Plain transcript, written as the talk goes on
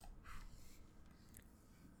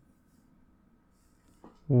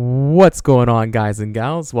What's going on, guys and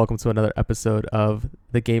gals? Welcome to another episode of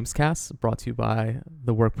the Gamescast, brought to you by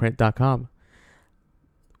theworkprint.com.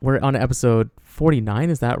 We're on episode 49,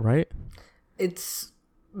 is that right? It's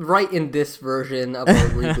right in this version of our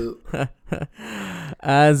reboot.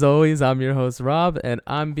 As always, I'm your host, Rob, and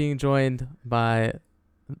I'm being joined by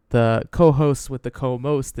the co-host with the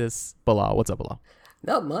co-mostest, Bilal. What's up, Bilal?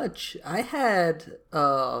 Not much. I had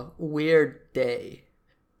a weird day.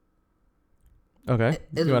 Okay.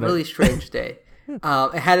 It was a really strange day.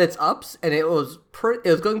 It had its ups, and it was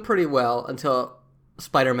going pretty well until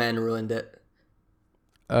Spider-Man ruined it.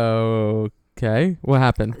 Okay. What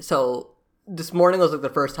happened? So this morning was like the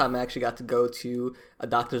first time I actually got to go to a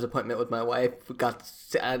doctor's appointment with my wife. We got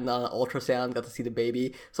an ultrasound, got to see the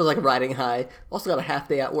baby. So I was like riding high. Also got a half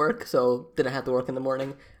day at work, so didn't have to work in the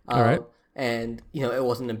morning. All right. And, it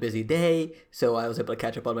wasn't a busy day, so I was able to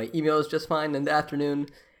catch up on my emails just fine in the afternoon.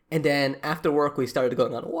 And then after work, we started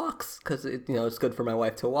going on walks because it's good for my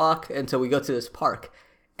wife to walk. And so we go to this park,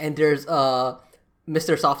 and there's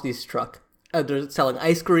Mr. Softy's truck. They're selling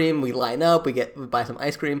ice cream. We line up. We buy some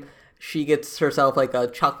ice cream. She gets herself like a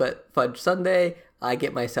chocolate fudge sundae. I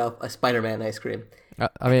get myself a Spider-Man ice cream.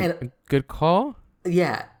 Good call.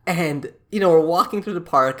 Yeah, and we're walking through the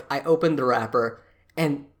park. I open the wrapper,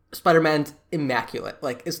 and Spider-Man's immaculate.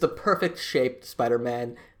 Like, it's the perfect shaped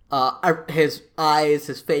Spider-Man. His eyes,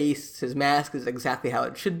 his face, his mask is exactly how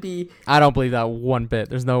it should be. I don't believe that one bit.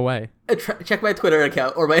 There's no way. Check my Twitter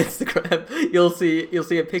account or my Instagram. You'll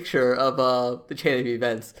see a picture of the chain of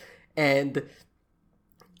events, and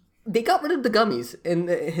they got rid of the gummies in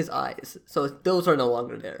his eyes, so those are no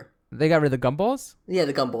longer there. They got rid of the gumballs? Yeah,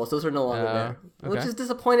 the gumballs. Those are no longer there, okay. Which is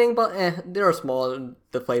disappointing. But they're small, and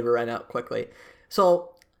the flavor ran out quickly.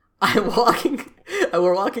 So we're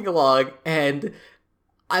walking along, and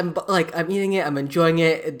I'm eating it. I'm enjoying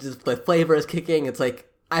it. The flavor is kicking. It's like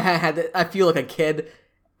I feel like a kid,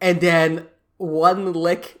 and then one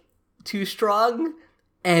lick too strong,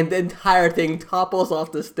 and the entire thing topples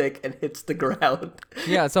off the stick and hits the ground.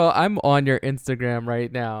 Yeah, so I'm on your Instagram right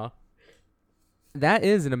now. That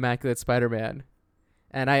is an immaculate Spider-Man.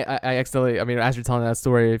 And I accidentally, as you're telling that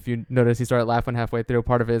story, if you notice, he started laughing halfway through.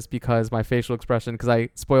 Part of it is because my facial expression, because I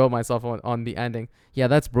spoiled myself on the ending. Yeah,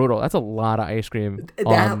 that's brutal. That's a lot of ice cream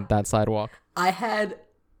on that sidewalk. I had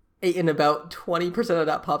eaten about 20% of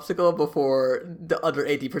that popsicle before the other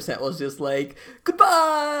 80% was just like,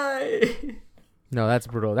 goodbye! No, that's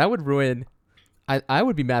brutal. That would ruin... I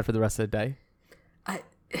would be mad for the rest of the day.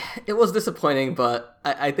 It was disappointing, but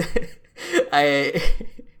I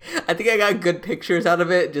think I got good pictures out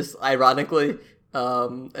of it, just ironically,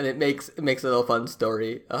 and it makes a little fun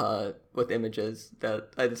story with images that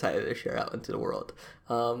I decided to share out into the world.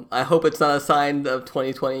 I hope it's not a sign of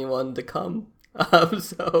 2021 to come.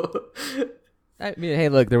 Hey,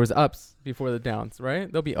 look, there was ups before the downs,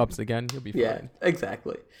 right? There'll be ups again. You'll be fine. Yeah,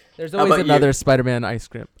 exactly. There's always another Spider-Man ice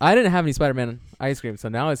cream. I didn't have any Spider-Man ice cream, so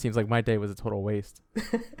now it seems like my day was a total waste.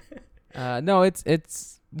 No,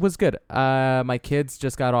 it's was good. My kids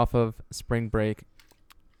just got off of spring break,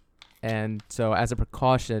 and so as a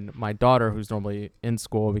precaution, my daughter, who's normally in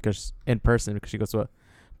school because she goes to a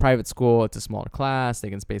private school, it's a smaller class, they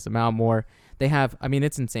can space them out more. They have,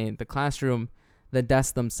 it's insane. The classroom, the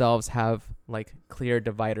desks themselves have like clear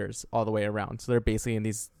dividers all the way around, so they're basically in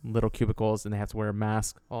these little cubicles, and they have to wear a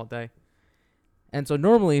mask all day. And so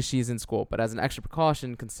normally she's in school, but as an extra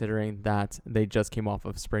precaution, considering that they just came off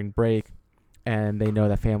of spring break, and they know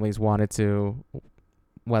that families wanted to,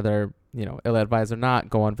 whether, ill-advised or not,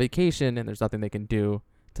 go on vacation, and there's nothing they can do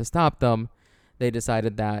to stop them, they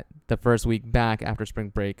decided that the first week back after spring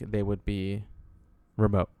break, they would be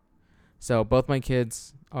remote. So both my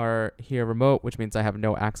kids are here remote, which means I have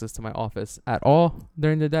no access to my office at all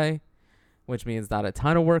during the day, which means not a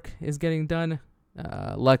ton of work is getting done.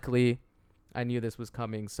 Luckily, I knew this was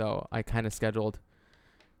coming, so I kind of scheduled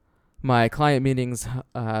my client meetings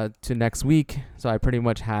to next week, so I pretty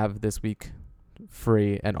much have this week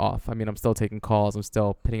free and off. I'm still taking calls, I'm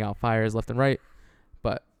still putting out fires left and right,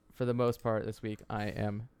 but for the most part this week I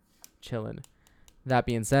am chilling. That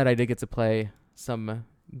being said, I did get to play some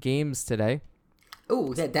games today.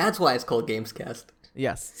 Oh, that's why it's called Gamescast.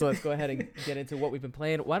 Yes, so let's go ahead and get into what we've been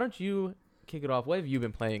playing. Why don't you kick it off? What have you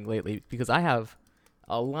been playing lately? Because I have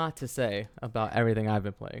a lot to say about everything I've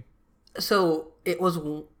been playing. So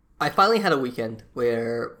I finally had a weekend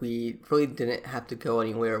where we really didn't have to go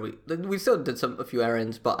anywhere. We still did a few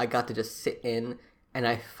errands, but I got to just sit in, and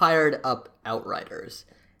I fired up Outriders.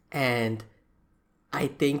 And I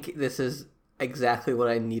think this is exactly what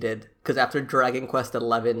I needed, because after Dragon Quest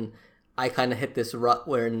XI, I kind of hit this rut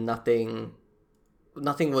where nothing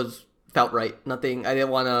was felt right. Nothing. I didn't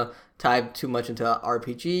want to dive too much into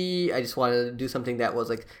RPG. I just wanted to do something that was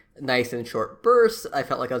like nice and short bursts. I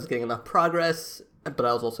felt like I was getting enough progress, but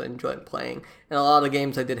I was also enjoying playing. And a lot of the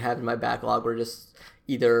games I did have in my backlog were just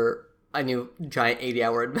either I knew giant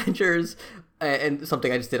 80-hour adventures and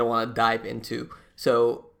something I just didn't want to dive into.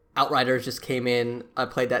 So Outriders just came in. I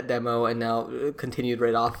played that demo and now continued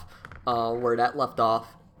right off where that left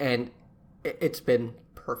off, and it's been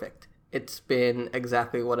perfect. It's been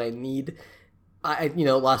exactly what I need.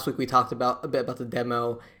 Last week we talked a bit about the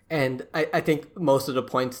demo, and I think most of the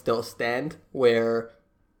points still stand. Where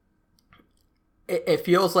it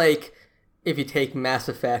feels like if you take Mass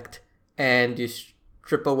Effect and you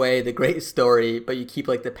strip away the great story, but you keep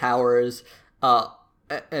like the powers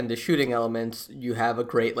and the shooting elements, you have a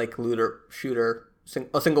great like looter shooter,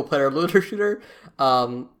 a single player looter shooter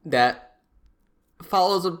that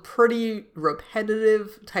follows a pretty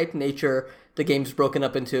repetitive type nature. The game's broken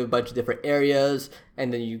up into a bunch of different areas,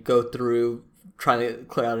 and then you go through trying to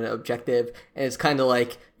clear out an objective, and it's kind of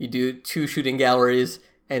like you do 2 shooting galleries,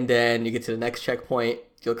 and then you get to the next checkpoint.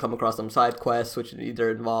 You'll come across some side quests, which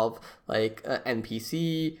either involve like an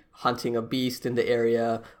NPC hunting a beast in the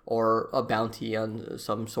area or a bounty on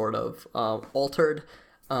some sort of altered,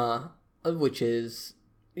 which is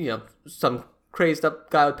some crazed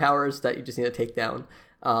up guy with powers that you just need to take down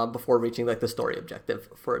before reaching like the story objective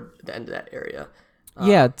for the end of that area.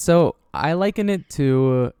 Yeah, so I liken it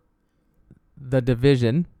to The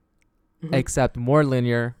Division, except more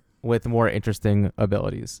linear with more interesting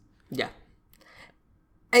abilities. Yeah.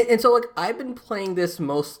 And so like I've been playing this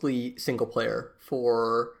mostly single player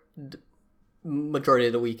for the majority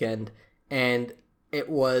of the weekend, and I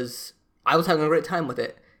was having a great time with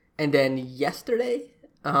it. And then yesterday,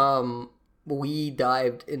 we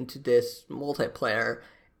dived into this multiplayer,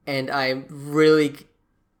 and I really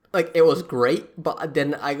it was great, but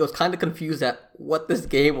then I was kind of confused at what this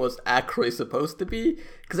game was actually supposed to be,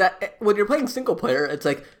 because when you're playing single player, it's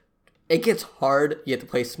like it gets hard. You have to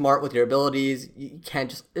play smart with your abilities. You can't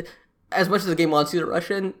just, as much as the game wants you to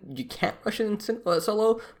rush in, you can't rush in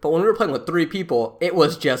solo. But when we were playing with 3 people, it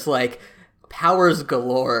was just like powers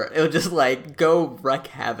galore. It was just like go wreak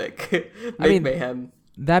havoc, make mayhem.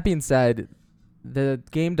 That being said, the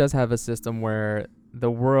game does have a system where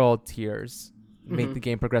the world tiers make the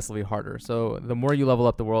game progressively harder. So the more you level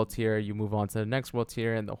up the world tier, you move on to the next world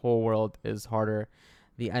tier, and the whole world is harder.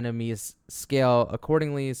 The enemies scale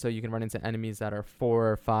accordingly, so you can run into enemies that are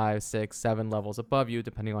 4, 5, 6, 7 levels above you,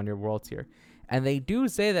 depending on your world tier. And they do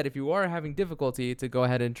say that if you are having difficulty, to go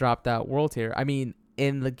ahead and drop that world tier. I mean,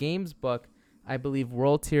 in the game's book, I believe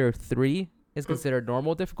world tier 3 is considered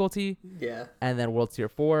normal difficulty. Yeah. And then world tier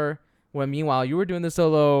 4. When meanwhile, you were doing the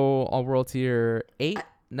solo on world tier 8,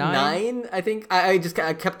 9? I think. I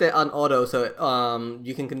kept it on auto, so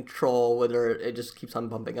you can control whether it just keeps on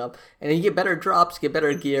bumping up, and then you get better drops, get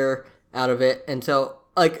better gear out of it, and so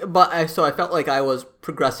I felt like I was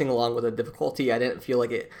progressing along with the difficulty. I didn't feel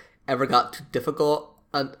like it ever got too difficult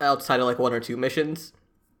outside of like 1 or 2 missions.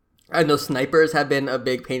 I know snipers have been a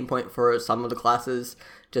big pain point for some of the classes,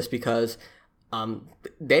 just because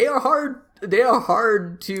they are hard. They are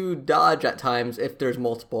hard to dodge at times if there's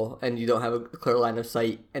multiple and you don't have a clear line of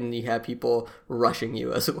sight and you have people rushing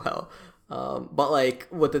you as well. But like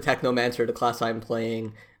with the Technomancer, the class I'm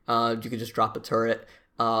playing, you can just drop a turret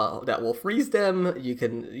that will freeze them. You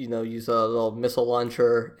can use a little missile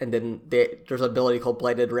launcher, and then there's an ability called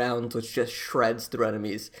Blighted Rounds, which just shreds through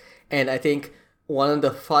enemies. And I think one of the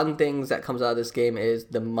fun things that comes out of this game is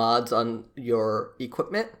the mods on your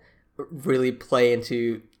equipment really play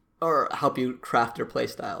into or help you craft your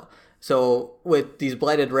playstyle. So with these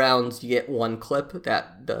Blighted Rounds, you get 1 clip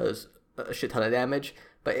that does a shit ton of damage,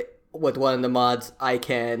 but with one of the mods, I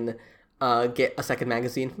can get a second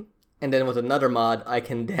magazine, and then with another mod, I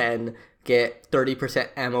can then get 30%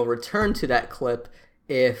 ammo returned to that clip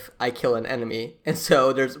if I kill an enemy. And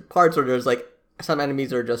so there's parts where there's like some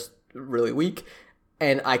enemies are just really weak,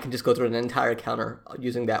 and I can just go through an entire counter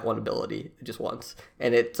using that one ability just once.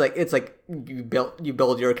 And it's like you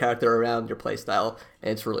build your character around your playstyle, and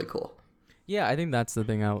it's really cool. Yeah, I think that's the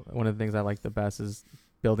thing. One of the things I like the best is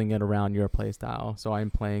building it around your playstyle. So I'm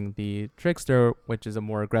playing the Trickster, which is a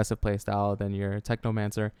more aggressive playstyle than your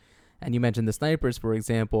Technomancer. And you mentioned the snipers, for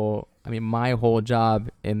example. I mean, my whole job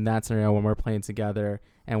in that scenario when we're playing together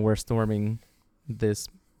and we're storming this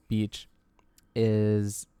beach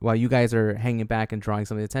is, while you guys are hanging back and drawing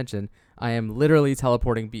some of the attention, I am literally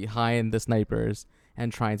teleporting behind the snipers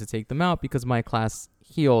and trying to take them out because my class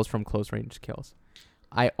heals from close range kills.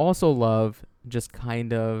 I also love just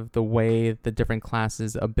kind of the way the different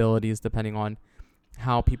classes' abilities, depending on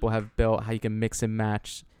how people have built, how you can mix and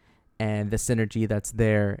match and the synergy that's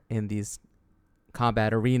there in these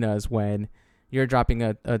combat arenas when you're dropping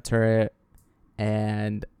a turret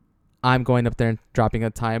and I'm going up there and dropping a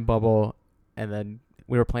time bubble, and then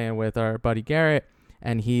we were playing with our buddy Garrett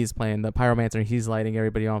and he's playing the pyromancer and he's lighting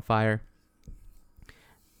everybody on fire.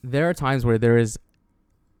 There are times where there is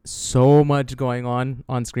so much going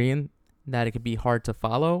on screen that it could be hard to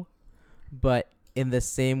follow, but in the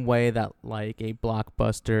same way that like a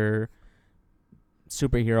blockbuster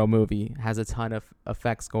superhero movie has a ton of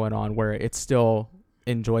effects going on where it's still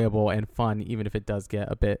enjoyable and fun even if it does get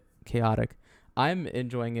a bit chaotic, I'm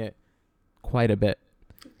enjoying it quite a bit.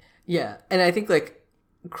 Yeah, and I think like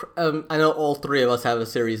I know all three of us have a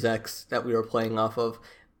Series X that we were playing off of.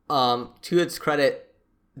 To its credit,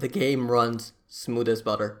 the game runs smooth as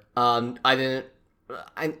butter.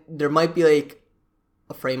 There might be like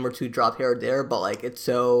a frame or two drop here or there, but like it's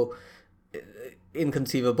so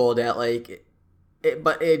inconceivable that like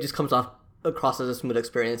but it just comes across as a smooth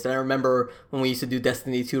experience. And I remember when we used to do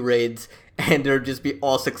Destiny 2 raids and there'd just be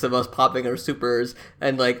all six of us popping our supers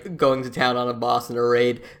and like going to town on a boss in a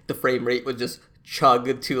raid, the frame rate would just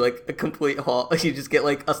chug to like a complete halt. You just get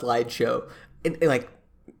like a slideshow. And like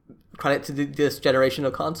credit to this generation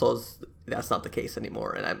of consoles, that's not the case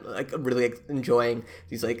anymore. And I'm like really enjoying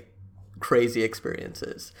these like crazy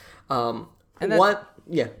experiences. And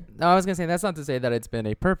yeah. No, I was gonna say that's not to say that it's been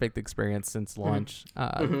a perfect experience since launch.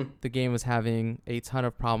 The game was having a ton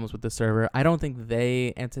of problems with the server. I don't think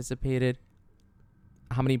they anticipated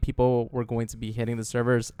how many people were going to be hitting the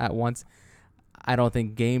servers at once. I don't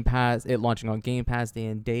think Game Pass, it launching on Game Pass day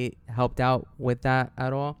and date, helped out with that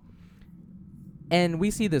at all. And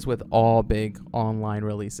we see this with all big online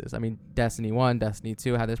releases. I mean, Destiny 1, Destiny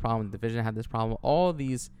 2 had this problem, Division had this problem. All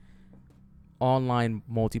these online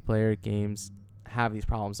multiplayer games have these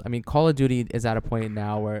problems. I mean, Call of Duty is at a point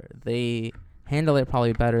now where they handle it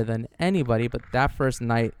probably better than anybody, but that first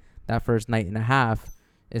night and a half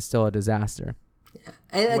is still a disaster. Yeah.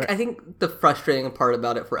 And I think the frustrating part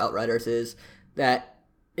about it for Outriders is that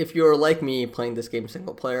if you're like me playing this game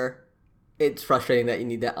single player, it's frustrating that you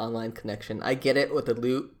need that online connection. I get it with the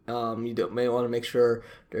loot. You may want to make sure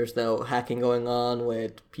there's no hacking going on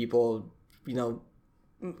with people,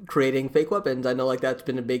 creating fake weapons. I know like that's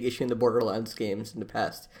been a big issue in the Borderlands games in the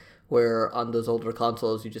past, where on those older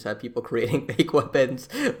consoles you just have people creating fake weapons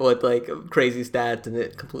with like crazy stats and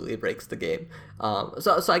it completely breaks the game.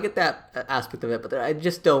 So I get that aspect of it, but I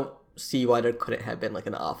just don't see why there couldn't have been like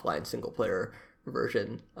an offline single player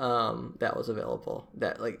version that was available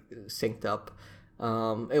that like synced up.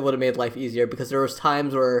 It would have made life easier because there was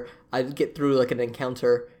times where I'd get through like an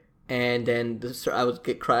encounter and then the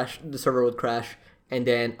server would crash. And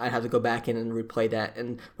then I have to go back in and replay that.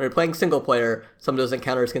 And when you're playing single player, some of those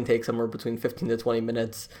encounters can take somewhere between 15 to 20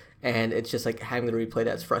 minutes. And it's just like having to replay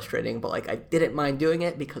that's frustrating. But like I didn't mind doing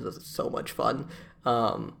it because it's so much fun.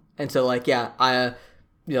 And so like, yeah,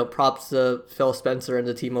 props to Phil Spencer and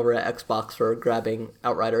the team over at Xbox for grabbing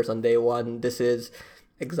Outriders on day one. This is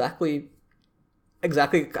exactly I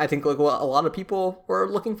think like what a lot of people were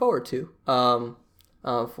looking forward to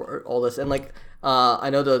for all this. And like I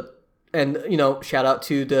know shout out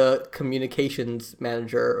to the communications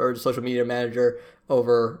manager or social media manager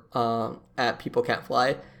over at People Can't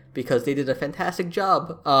Fly, because they did a fantastic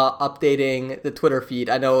job updating the Twitter feed.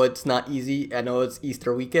 I know it's not easy. I know it's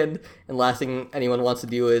Easter weekend, and last thing anyone wants to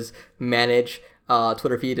do is manage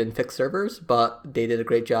Twitter feed and fix servers, but they did a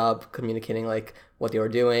great job communicating like what they were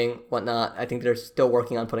doing, whatnot. I think they're still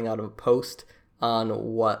working on putting out a post on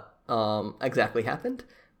what exactly happened.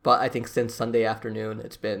 But I think since Sunday afternoon,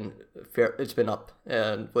 it's been up,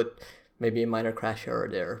 and with maybe a minor crash here or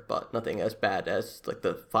there, but nothing as bad as like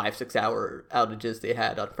the 5-6 hour outages they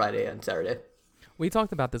had on Friday and Saturday. We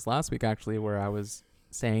talked about this last week actually, where I was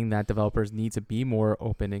saying that developers need to be more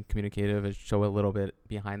open and communicative and show a little bit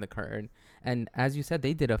behind the curtain. And as you said,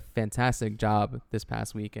 they did a fantastic job this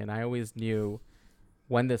past week. And I always knew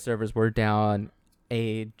when the servers were down,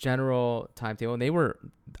 a general timetable, and they were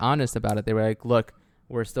honest about it. They were like, look,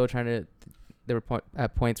 we're still trying to, there were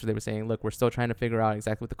at points where they were saying, look, we're still trying to figure out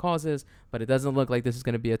exactly what the cause is, but it doesn't look like this is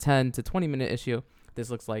going to be a 10 to 20 minute issue. This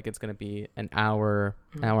looks like it's going to be an hour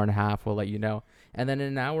and a half. We'll let you know. And then in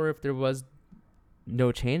an hour, if there was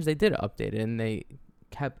no change, they did update it, and they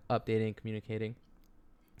kept updating and communicating.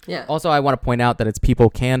 Yeah. Also, I want to point out that it's People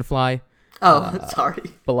Can Fly. Oh, sorry.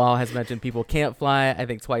 Bilal has mentioned People Can't Fly, I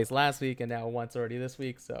think twice last week and now once already this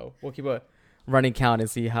week. So we'll keep a running count and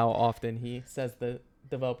see how often he says the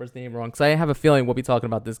developer's name wrong, because I have a feeling we'll be talking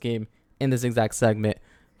about this game in this exact segment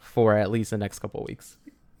for at least the next couple of weeks.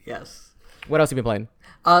 Yes. What else have you been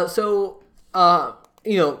playing?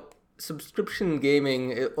 subscription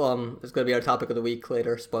gaming is going to be our topic of the week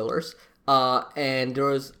later. Spoilers. And there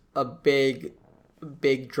was a big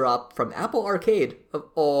drop from Apple Arcade of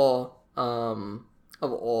all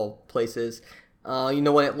places.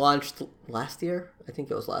 When it launched last year, I think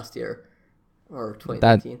it was last year or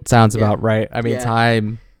 2019. That sounds about right. I mean,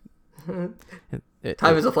 time.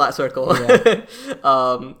 Time is a flat circle. Yeah.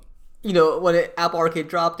 When Apple Arcade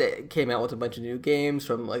dropped, it came out with a bunch of new games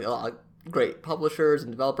from like a lot of great publishers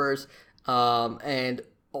and developers. And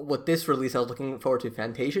with this release, I was looking forward to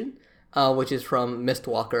Fantasia, which is from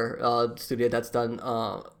Mistwalker, studio that's done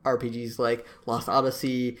RPGs like Lost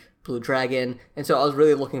Odyssey, Blue Dragon, and so I was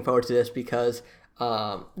really looking forward to this because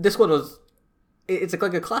this one it's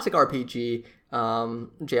like a classic RPG,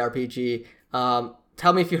 JRPG.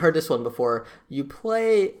 Tell me if you heard this one before. You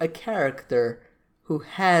play a character who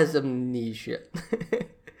has amnesia.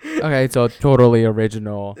 Okay, so totally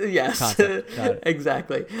original. Yes, concept. Got it.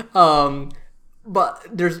 Exactly. But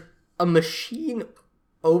there's a machine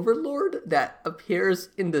overlord that appears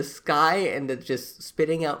in the sky and it's just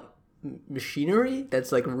spitting out machinery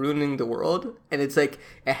that's like ruining the world, and it's like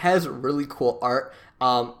it has really cool art.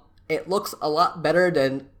 It looks a lot better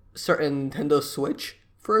than certain Nintendo Switch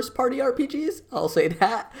first party RPGs, I'll say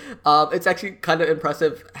that. It's actually kind of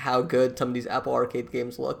impressive how good some of these Apple Arcade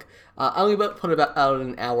games look. I only put about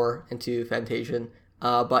an hour into Fantasia,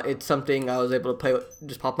 but it's something I was able to play with,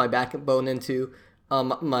 just pop my backbone into.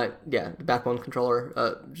 The backbone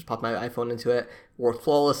controller, just pop my iPhone into it, worked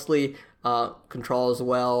flawlessly, controls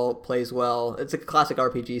well, plays well. It's a classic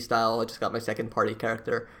RPG style. I just got my second party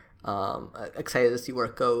character. Excited to see where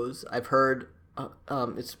it goes. I've heard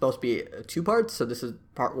it's supposed to be 2 parts, so this is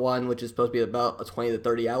part 1, which is supposed to be about a 20 to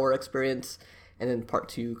 30 hour experience, and then part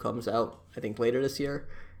 2 comes out, I think, later this year,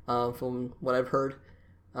 from what I've heard.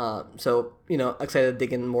 So, excited to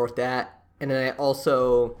dig in more with that. And then I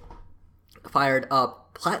also fired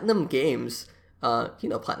up Platinum Games,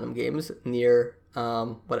 Platinum Games near,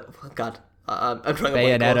 I'm trying to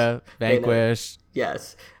Bayonetta, Vanquish.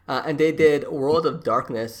 Yes. And they did World of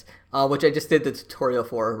Darkness, which I just did the tutorial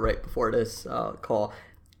for right before this call.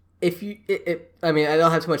 I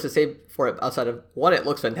don't have too much to say for it outside of one, it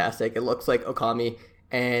looks fantastic. It looks like Okami,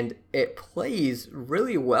 and it plays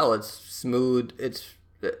really well. It's smooth.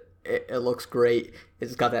 It looks great.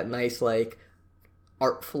 It's got that nice like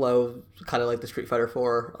art flow, kind of like the Street Fighter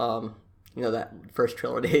 4. That first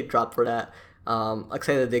trailer they dropped for that.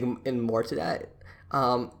 Excited to dig in more to that.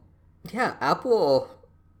 Apple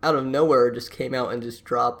out of nowhere just came out and just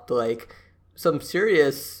dropped like some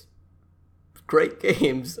serious great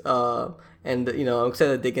games. I'm excited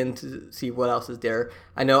to dig in to see what else is there.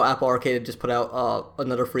 I know Apple Arcade just put out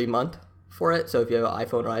another free month for it. So if you have an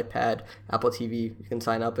iPhone or iPad, Apple TV, you can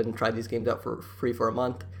sign up and try these games out for free for a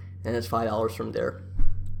month, and it's $5 from there.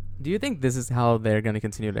 Do you think this is how they're going to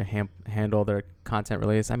continue to handle their content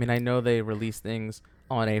release? I mean, I know they release things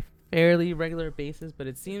on a fairly regular basis, but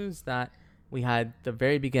it seems that we had the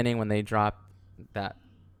very beginning when they dropped that,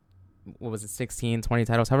 16, 20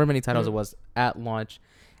 titles, however many titles it was at launch,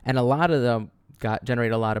 and a lot of them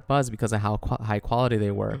generated a lot of buzz because of how high quality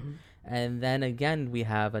they were. Mm-hmm. And then again, we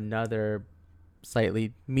have another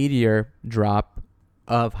slightly meteor drop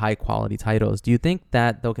of high quality titles. Do you think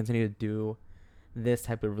that they'll continue to do this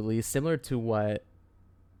type of release similar to what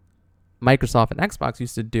Microsoft and Xbox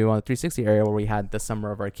used to do on the 360 area, where we had the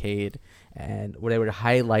Summer of Arcade and where they would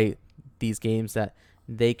highlight these games that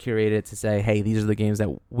they curated to say, hey, these are the games that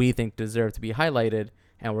we think deserve to be highlighted,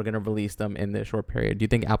 and we're going to release them in this short period. Do you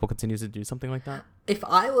think Apple continues to do something like that? If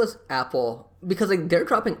I was Apple, because like they're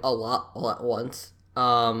dropping a lot all at once,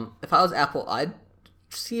 if I was Apple, I'd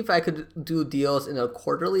see if I could do deals in a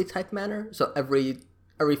quarterly type manner. So every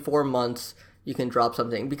 4 months you can drop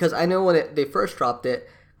something, because I know when they first dropped it,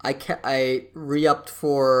 I re-upped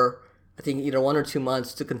for I think either 1 or 2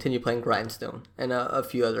 months to continue playing Grindstone and a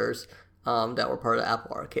few others that were part of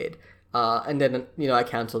Apple Arcade. And then I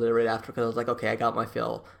canceled it right after because I was like, okay, I got my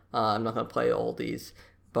fill. I'm not gonna play all these,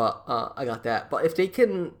 but I got that. But if they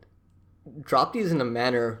can drop these in a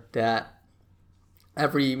manner that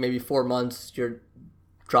every maybe 4 months you're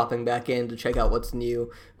dropping back in to check out what's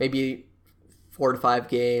new, maybe 4 to 5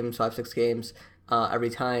 games, 5-6 games every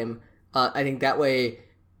time. I think that way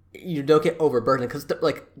you don't get overburdened, because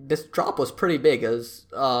this drop was pretty big. It was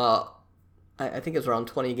I think it was around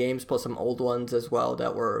 20 games plus some old ones as well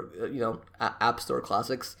that were App Store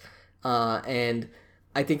classics. And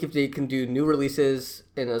I think if they can do new releases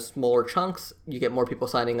in a smaller chunks, you get more people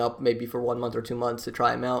signing up maybe for 1 month or 2 months to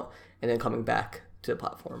try them out, and then coming back to the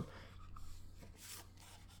platform.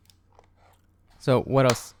 So what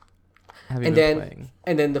else? have you and been then playing?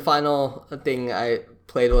 and then the final thing I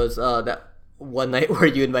played was that one night where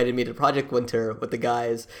you invited me to Project Winter with the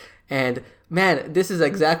guys, and man, this is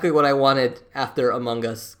exactly what I wanted after Among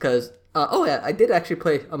Us. Because oh yeah, I did actually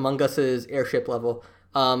play Among Us's airship level.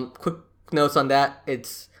 Quick notes on that: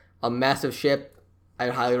 it's a massive ship. I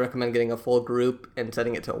highly recommend getting a full group and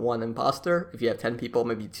setting it to one imposter. If you have 10 people,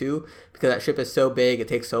 maybe two, because that ship is so big, it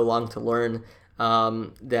takes so long to learn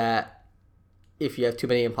that if you have too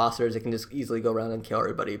many imposters, it can just easily go around and kill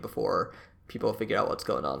everybody before people figure out what's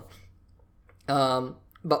going on.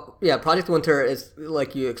 But yeah, Project Winter is,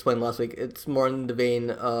 like you explained last week, it's more in the vein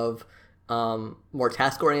of more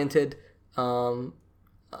task-oriented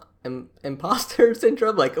imposter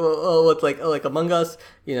syndrome. Like, it's like Among Us.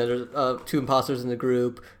 There's two imposters in the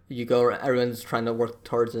group. You go, everyone's trying to work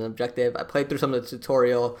towards an objective. I played through some of the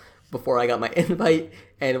tutorial before I got my invite,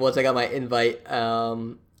 and once I got my invite,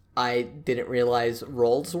 I didn't realize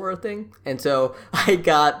roles were a thing, and so I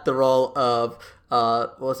got the role of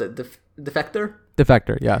what was it, defector?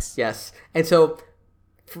 Defector, yes. Yes, and so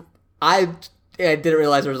I didn't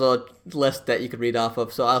realize there was a list that you could read off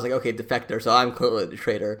of, so I was like, okay, defector, so I'm clearly the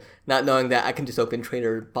traitor, not knowing that I can just open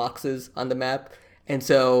traitor boxes on the map. And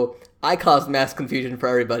so I caused mass confusion for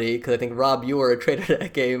everybody, because I think, Rob, you were a traitor to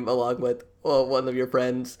that game along with one of your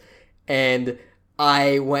friends, and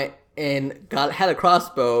I went and had a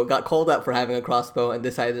crossbow, got called out for having a crossbow, and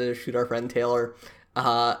decided to shoot our friend Taylor,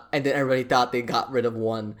 and then everybody thought they got rid of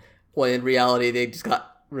one, when in reality they just got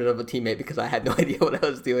rid of a teammate because I had no idea what I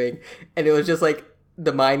was doing. And it was just like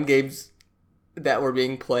the mind games that were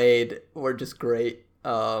being played were just great.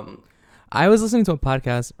 I was listening to a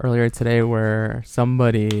podcast earlier today where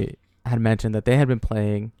somebody had mentioned that they had been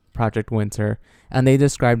playing Project Winter, and they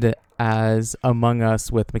described it as Among Us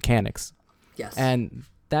with mechanics. Yes. And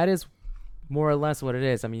that is more or less what it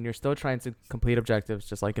is. I mean, you're still trying to complete objectives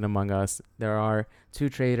just like in Among Us. There are two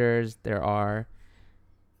traders. There are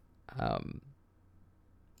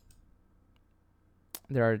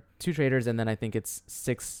two traders, and then I think it's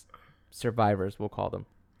 6 survivors, we'll call them,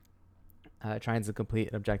 trying to complete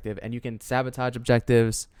an objective. And you can sabotage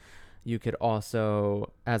objectives. You could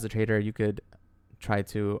also, as a trader, you could try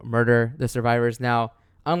to murder the survivors. Now,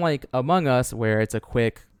 unlike Among Us, where it's a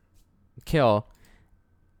quick kill,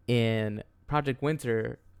 in Project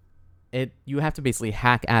Winter, you have to basically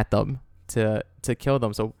hack at them to kill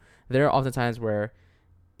them. So there are often times where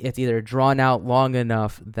it's either drawn out long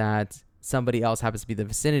enough that somebody else happens to be in the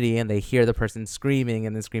vicinity and they hear the person screaming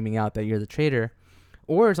and then screaming out that you're the traitor,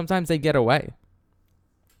 or sometimes they get away.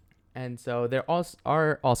 And so there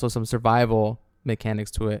are also some survival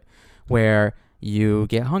mechanics to it, where you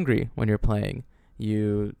get hungry when you're playing.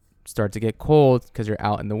 You start to get cold because you're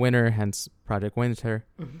out in the winter, hence Project Winter.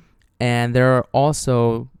 Mm-hmm. And there are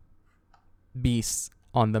also beasts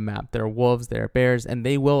on the map. There are wolves, there are bears, and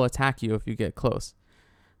they will attack you if you get close.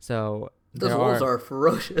 So those wolves are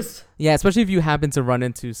ferocious. Yeah, especially if you happen to run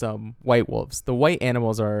into some white wolves. The white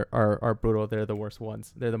animals are brutal. They're the worst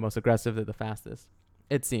ones. They're the most aggressive. They're the fastest,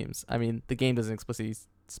 it seems. I mean, the game doesn't explicitly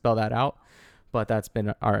spell that out, but that's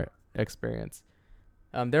been our experience.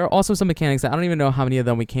 There are also some mechanics that I don't even know how many of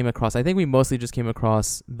them we came across. I think we mostly just came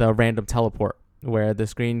across the random teleport, where the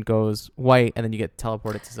screen goes white and then you get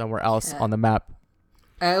teleported to somewhere else on the map.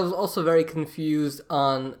 I was also very confused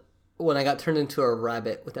on when I got turned into a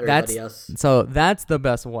rabbit with everybody else. So that's the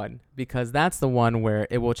best one, because that's the one where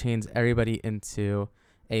it will change everybody into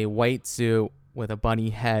a white suit with a bunny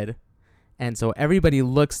head. And so everybody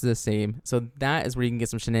looks the same. So that is where you can get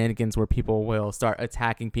some shenanigans where people will start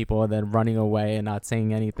attacking people and then running away and not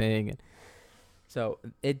saying anything. So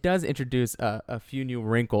it does introduce a few new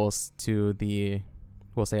wrinkles to the,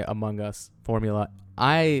 we'll say, Among Us formula.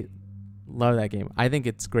 I love that game. I think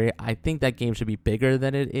it's great. I think that game should be bigger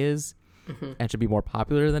than it is, mm-hmm. and should be more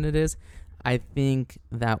popular than it is. I think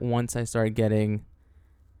that once I start getting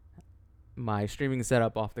my streaming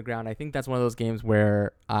setup off the ground, I think that's one of those games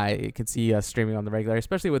where I could see us streaming on the regular,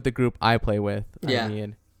 especially with the group I play with. Yeah. I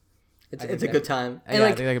mean, it's a good time. And I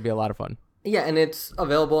think that could be a lot of fun. Yeah, and it's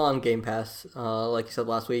available on Game Pass, like you said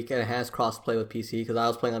last week, and it has cross-play with PC, because I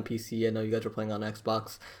was playing on PC. I know you guys were playing on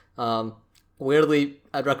Xbox. Weirdly,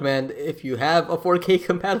 I'd recommend, if you have a 4K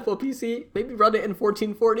compatible PC, maybe run it in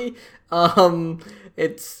 1440.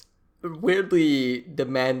 It's weirdly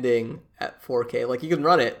demanding at 4K. Like, you can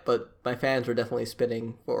run it, but my fans were definitely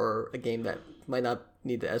spinning for a game that might not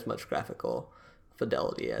need as much graphical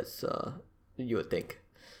fidelity as you would think.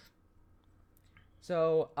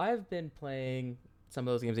 So I've been playing some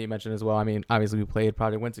of those games that you mentioned as well. I mean, obviously we played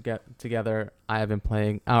Project Winter together. I have been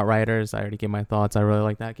playing Outriders. I already gave my thoughts. I really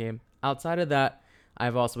like that game. Outside of that,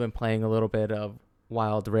 I've also been playing a little bit of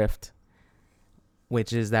Wild Rift.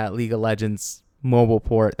 which is that League of Legends mobile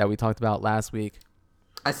port that we talked about last week.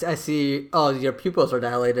 I see. Oh, your pupils are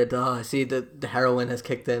dilated. Oh, I see the heroin has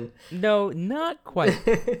kicked in. No, not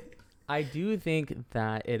quite. I do think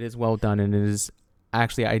that it is well done, and it is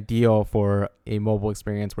actually ideal for a mobile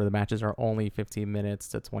experience where the matches are only 15 minutes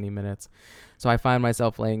to 20 minutes. So I find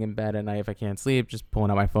myself laying in bed at night if I can't sleep, just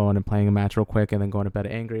pulling out my phone and playing a match real quick and then going to bed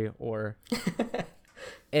angry. Or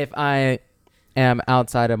if I am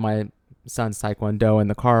outside of my son's taekwondo in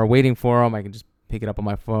the car waiting for him, I can just pick it up on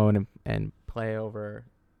my phone and play over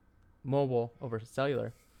mobile, over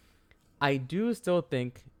cellular. I do still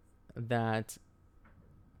think that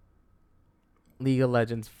League of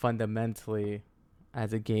Legends fundamentally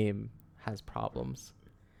as a game has problems,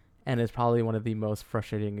 and it's probably one of the most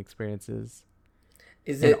frustrating experiences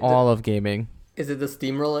in all of gaming. Is it the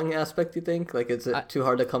steamrolling aspect, you think? Like, is it too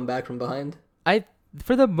hard to come back from behind?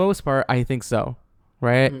 For the most part, I think so,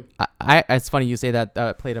 right? Mm-hmm. It's funny you say that.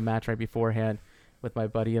 I played a match right beforehand with my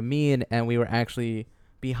buddy Amin, and we were actually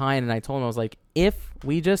behind, and I told him, I was like, if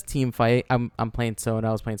we just team fight, I'm playing Sona,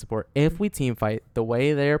 I was playing support. If we team fight the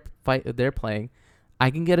way they're playing, I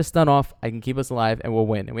can get a stun off, I can keep us alive, and we'll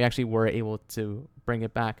win. And we actually were able to bring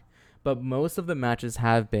it back. But most of the matches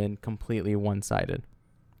have been completely one-sided.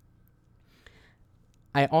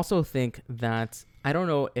 I also think that, I don't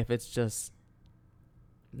know if it's just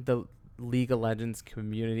the League of Legends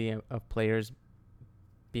community of players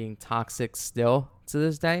being toxic still to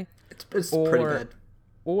this day. It's pretty bad.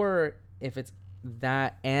 Or if it's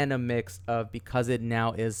that and a mix of, because it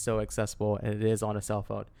now is so accessible and it is on a cell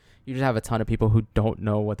phone, you just have a ton of people who don't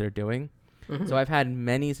know what they're doing. Mm-hmm. So I've had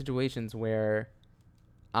many situations where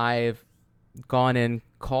I've gone in,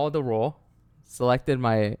 called the role, selected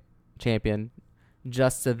my champion,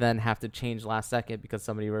 just to then have to change last second because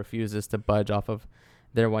somebody refuses to budge off of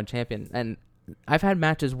their one champion. And I've had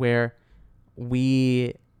matches where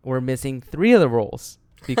we were missing 3 of the roles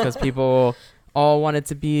because people all wanted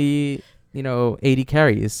to be, 80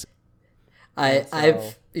 carries. I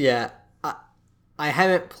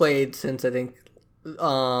haven't played since I think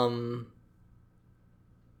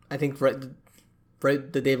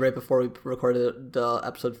right the day right before we recorded the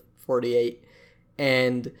episode 48,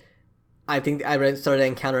 and I think I started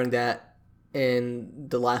encountering that in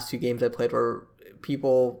the last 2 games I played where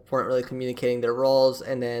people weren't really communicating their roles,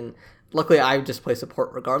 and then luckily I just play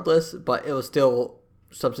support regardless, but it was still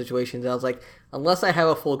some situations I was like, unless I have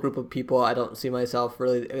a full group of people, I don't see myself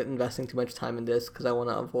really investing too much time in this because I want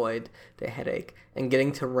to avoid the headache. And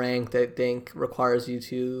getting to ranked, I think, requires you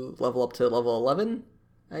to level up to level 11,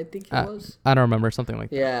 I think it was. I don't remember, something like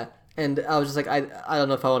that. Yeah, and I was just like, I don't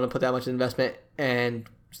know if I want to put that much investment and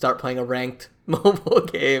start playing a ranked mobile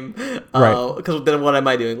game. Right. Because then what am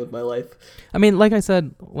I doing with my life? I mean, like I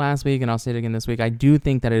said last week, and I'll say it again this week, I do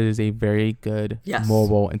think that it is a very good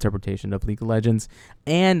mobile interpretation of League of Legends.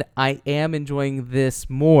 And I am enjoying this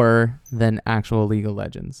more than actual League of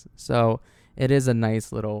Legends. So it is a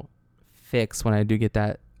nice little fix when I do get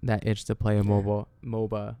that itch to play a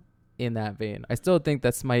MOBA in that vein. I still think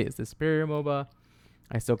that Smite is the superior MOBA.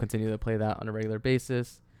 I still continue to play that on a regular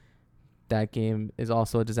basis. That game is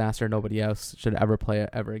also a disaster. Nobody else should ever play it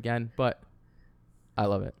ever again, but I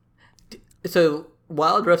love it. So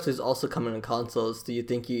Wild Rift is also coming in consoles. Do you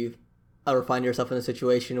think you ever find yourself in a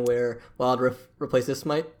situation where Wild Rift replaces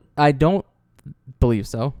Smite? I don't believe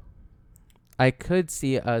so. I could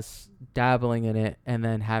see us dabbling in it and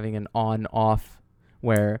then having an on-off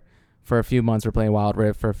where for a few months we're playing Wild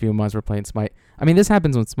Rift, for a few months we're playing Smite. I mean, this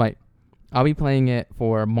happens with Smite. I'll be playing it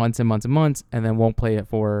for months and months and months and then won't play it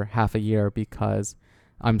for half a year because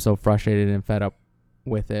I'm so frustrated and fed up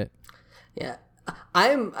with it. Yeah.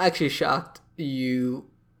 I'm actually shocked you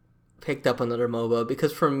picked up another MOBA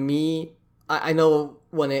because for me, I know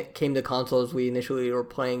when it came to consoles, we initially were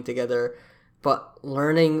playing together, but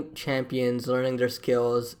learning champions, learning their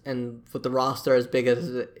skills, and with the roster as big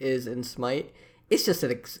as it is in Smite, it's just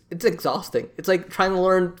it's exhausting. It's like trying to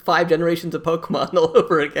learn 5 generations of Pokemon all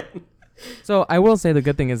over again. So I will say the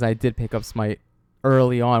good thing is I did pick up Smite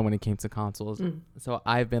early on when it came to consoles. So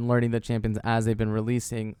I've been learning the champions as they've been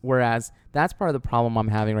releasing, whereas that's part of the problem I'm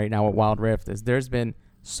having right now with Wild Rift is there's been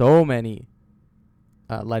so many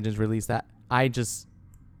Legends released that I just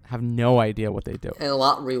have no idea what they do. And a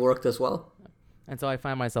lot reworked as well. And so I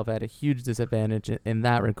find myself at a huge disadvantage in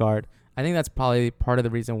that regard. I think that's probably part of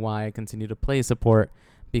the reason why I continue to play support,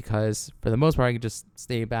 because for the most part I can just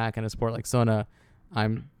stay back in a sport like Sona.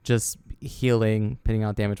 I'm just healing, pitting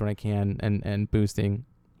out damage when I can, and boosting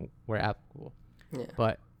where applicable. Yeah.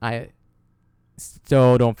 But I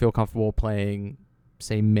still don't feel comfortable playing,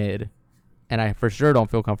 say, mid. And I for sure don't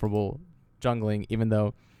feel comfortable jungling, even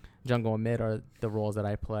though jungle and mid are the roles that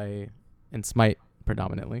I play in Smite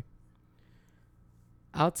predominantly.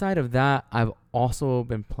 Outside of that, I've also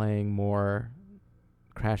been playing more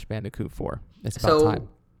Crash Bandicoot 4. It's about time.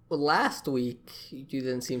 Last week, you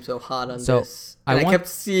didn't seem so hot on this. And I want, kept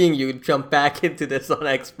seeing you jump back into this on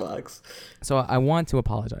Xbox. So I want to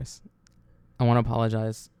apologize. I want to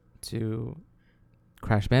apologize to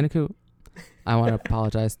Crash Bandicoot. I want to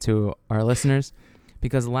apologize to our listeners.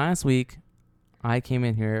 Because last week, I came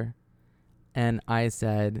in here and I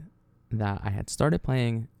said that I had started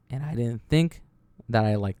playing and I didn't think that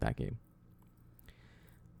I liked that game.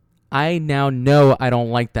 I now know I don't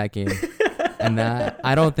like that game. And that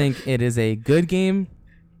I don't think it is a good game.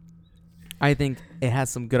 I think it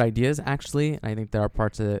has some good ideas, actually. I think there are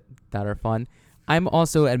parts of it that are fun. I'm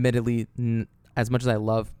also, admittedly, as much as I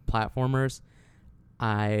love platformers,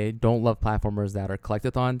 I don't love platformers that are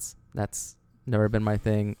collectathons. That's never been my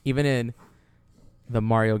thing. Even in the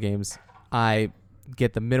Mario games, I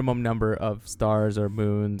get the minimum number of stars or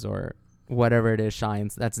moons or whatever it is,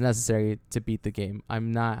 shines, that's necessary to beat the game.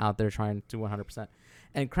 I'm not out there trying to 100%.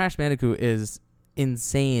 And Crash Bandicoot is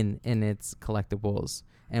insane in its collectibles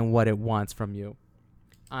and what it wants from you.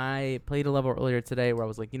 I played a level earlier today where I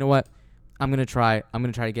was like, you know what? I'm gonna try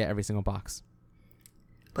to get every single box.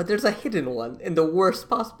 But there's a hidden one in the worst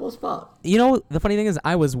possible spot. You know, the funny thing is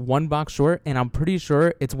I was one box short, and I'm pretty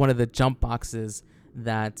sure it's one of the jump boxes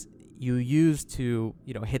that you use to,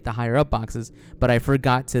 hit the higher up boxes, but I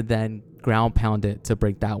forgot to then ground pound it to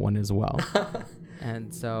break that one as well.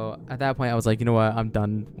 And so at that point, I was like, you know what? I'm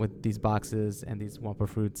done with these boxes and these Wumpa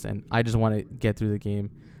fruits, and I just want to get through the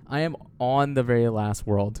game. I am on the very last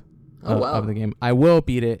world of the game. I will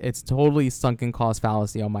beat it. It's totally sunken cost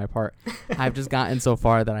fallacy on my part. I've just gotten so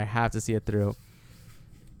far that I have to see it through.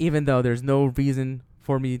 Even though there's no reason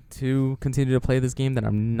for me to continue to play this game that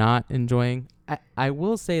I'm not enjoying. I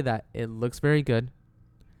will say that it looks very good.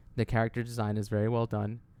 The character design is very well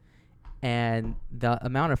done. And the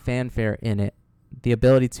amount of fanfare in it, the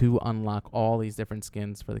ability to unlock all these different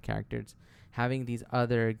skins for the characters, having these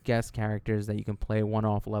other guest characters that you can play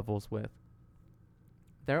one-off levels with.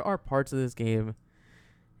 There are parts of this game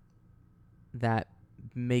that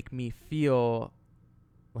make me feel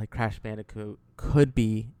like Crash Bandicoot could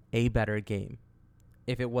be a better game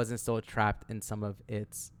if it wasn't still trapped in some of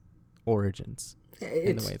its origins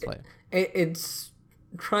in the way it's played. It's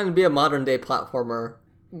trying to be a modern-day platformer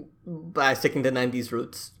by sticking to 90s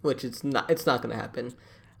roots, which it's not going to happen.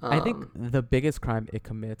 I think the biggest crime it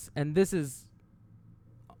commits, and this is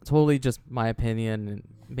totally just my opinion, and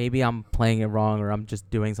maybe I'm playing it wrong or I'm just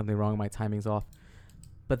doing something wrong, my timing's off,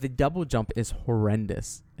 but the double jump is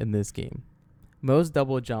horrendous in this game. Most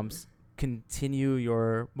double jumps continue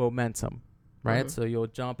your momentum, right? Mm-hmm. So you'll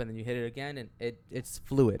jump and then you hit it again, and it's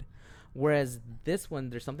fluid. Whereas this one,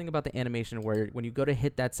 there's something about the animation where when you go to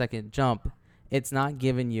hit that second jump, it's not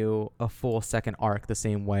giving you a full second arc the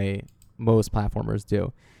same way most platformers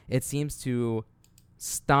do. It seems to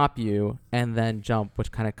stop you and then jump,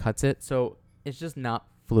 which kind of cuts it. So it's just not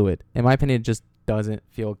fluid. In my opinion, it just doesn't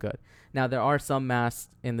feel good. Now, there are some masks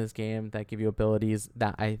in this game that give you abilities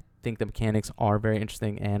that I think the mechanics are very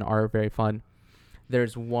interesting and are very fun.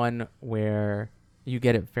 There's one where you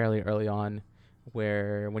get it fairly early on,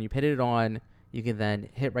 where when you hit it on, you can then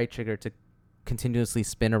hit right trigger to continuously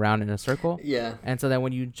spin around in a circle. Yeah. And so that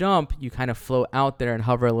when you jump, you kind of float out there and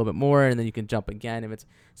hover a little bit more, and then you can jump again.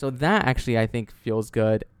 So that actually, I think, feels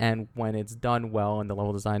good. And when it's done well and the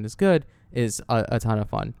level design is good, is a ton of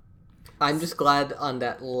fun. I'm just glad on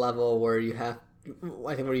that level where you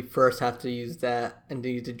first have to use that and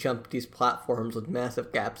you need to jump these platforms with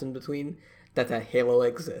massive gaps in between, that Halo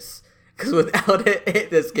exists. Because without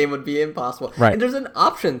it, this game would be impossible. Right. And there's an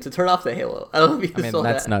option to turn off the Halo. I don't know if you saw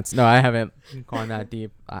that's that. Nuts. No, I haven't gone that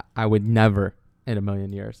deep. I would never in a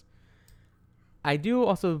million years. I do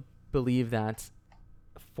also believe that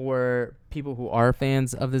for people who are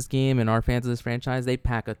fans of this game and are fans of this franchise, they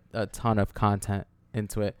pack a ton of content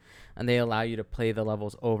into it. And they allow you to play the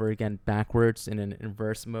levels over again backwards in an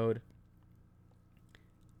inverse mode.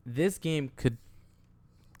 This game could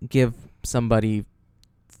give somebody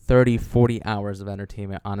 30, 40 hours of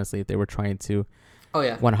entertainment, honestly, if they were trying to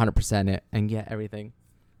 100% it and get everything.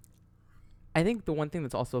 I think the one thing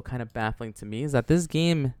that's also kind of baffling to me is that this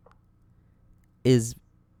game is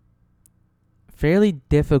fairly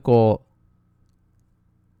difficult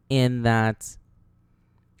in that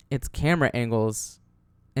its camera angles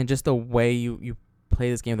and just the way you play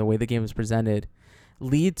this game, the way the game is presented,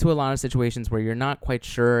 lead to a lot of situations where you're not quite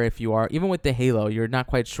sure if you are, even with the Halo, you're not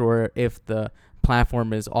quite sure if the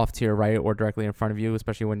platform is off to your right or directly in front of you,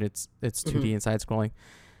 especially when it's 2D and side scrolling.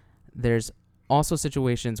 There's also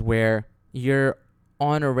situations where you're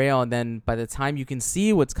on a rail, and then by the time you can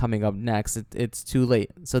see what's coming up next, it's too late.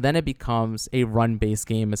 So then it becomes a run-based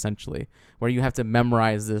game, essentially, where you have to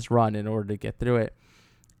memorize this run in order to get through it.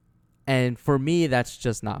 And for me, that's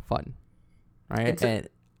just not fun, right? And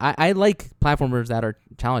I like platformers that are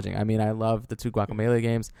challenging. I mean, I love the 2 Guacamelee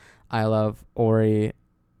games. I love the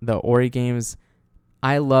Ori games.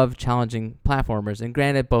 I love challenging platformers. And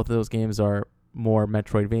granted, both of those games are more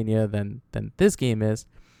Metroidvania than this game is.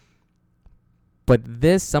 But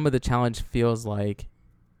some of the challenge feels like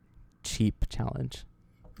cheap challenge.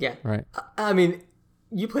 Yeah. Right. I mean,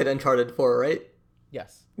 you played Uncharted 4, right?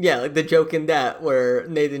 Yes. Yeah, like the joke in that where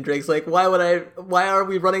Nathan Drake's like, why are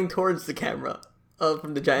we running towards the camera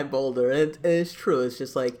from the giant boulder? And it's true. It's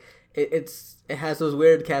just like, it has those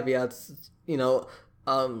weird caveats, you know.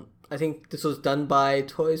 I think this was done by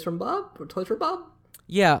Toys for Bob.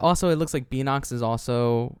 Yeah. Also, it looks like Beanox has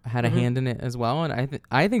also had a hand in it as well, and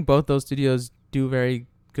I think both those studios do very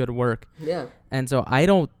good work. Yeah. And so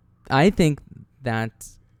I think that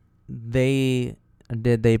they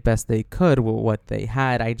did the best they could with what they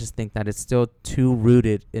had. I just think that it's still too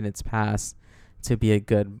rooted in its past to be a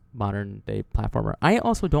good modern day platformer. I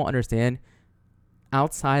also don't understand,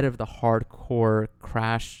 outside of the hardcore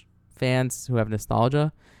Crash fans who have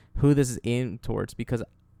nostalgia, who this is aimed towards, because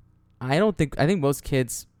I think most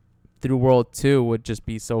kids through World 2 would just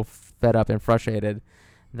be so fed up and frustrated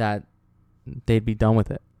that they'd be done with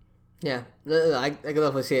it. Yeah, I can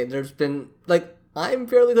definitely see it. There's been, like, I'm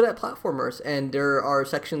fairly good at platformers, and there are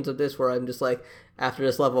sections of this where I'm just like, after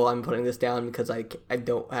this level, I'm putting this down because I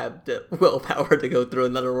don't have the willpower to go through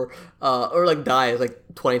another, or like die like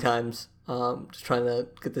 20 times, just trying to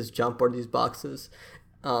get this jump or these boxes.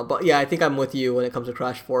 But yeah, I think I'm with you when it comes to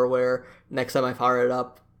Crash 4, where next time I fire it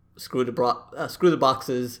up, screw the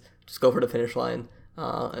boxes, just go for the finish line,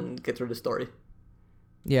 and get through the story.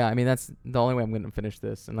 Yeah, I mean, that's the only way I'm going to finish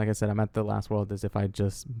this. And like I said, I'm at the last world is if I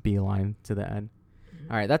just beeline to the end.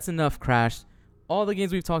 All right, that's enough Crash. All the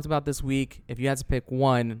games we've talked about this week, if you had to pick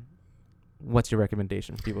one, what's your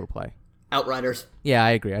recommendation for people to play? Outriders. Yeah,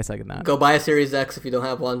 I agree. I second that. Go buy a Series X if you don't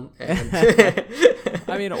have one. And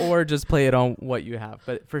I mean, or just play it on what you have.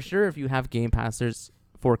 But for sure, if you have Game Pass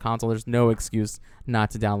for console, there's no excuse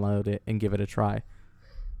not to download it and give it a try.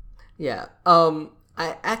 Yeah.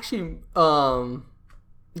 I actually...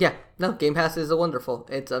 Yeah, no, Game Pass is wonderful.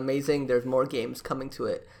 It's amazing. There's more games coming to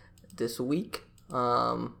it this week.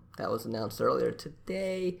 That was announced earlier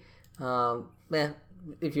today.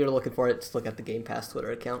 If you're looking for it, just look at the Game Pass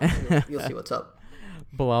Twitter account. You'll see what's up.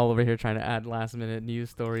 Bilal over here trying to add last-minute news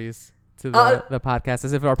stories to the podcast,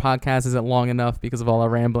 as if our podcast isn't long enough because of all our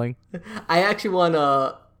rambling. I actually want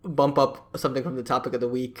to bump up something from the topic of the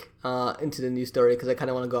week into the news story, because I kind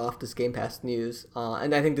of want to go off this Game Pass news.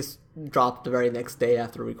 And I think this dropped the very next day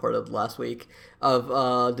after we recorded last week,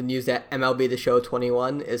 of the news that MLB The Show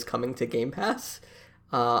 21 is coming to Game Pass.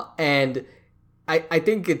 And I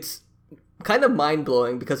think it's kind of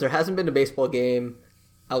mind-blowing, because there hasn't been a baseball game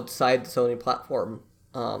outside the Sony platform,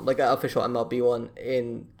 like an official MLB one,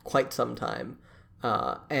 in quite some time.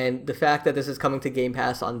 And the fact that this is coming to Game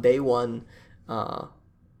Pass on day one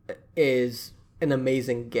is an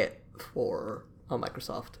amazing get for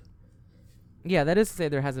Microsoft. Yeah, that is to say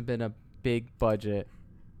there hasn't been a big budget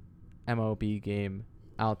MLB game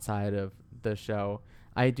outside of the show.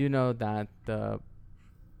 I do know that the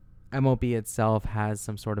MLB itself has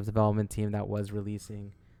some sort of development team that was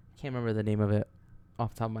releasing, I can't remember the name of it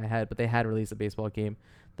off the top of my head, but they had released a baseball game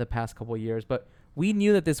the past couple of years. But we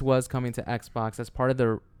knew that this was coming to Xbox as part of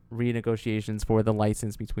the renegotiations for the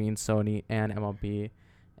license between Sony and MLB.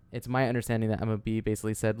 It's my understanding that MLB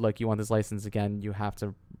basically said, look, you want this license again, you have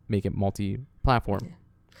to make it multi-platform.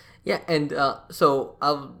 Yeah, and so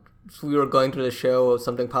we were going through the show,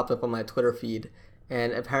 something popped up on my Twitter feed,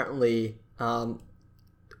 and apparently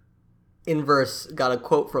Inverse got a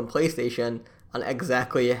quote from PlayStation on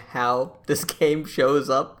exactly how this game shows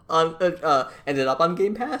up on ended up on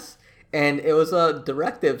Game Pass, and it was a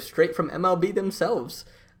directive straight from MLB themselves.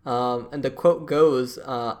 And the quote goes,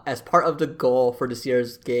 as part of the goal for this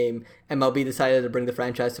year's game, MLB decided to bring the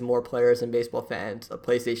franchise to more players and baseball fans, a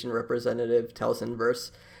PlayStation representative tells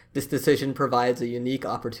Inverse. This decision provides a unique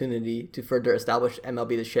opportunity to further establish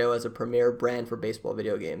MLB The Show as a premier brand for baseball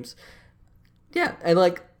video games. Yeah, and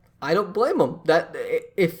like, I don't blame them. That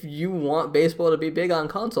if you want baseball to be big on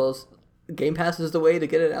consoles, Game Pass is the way to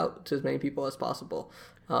get it out to as many people as possible.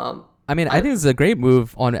 I think this is a great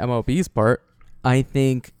move on MLB's part. I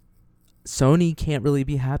think Sony can't really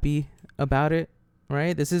be happy about it,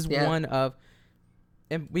 right? This is one of,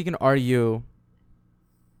 and we can argue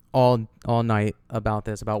all night about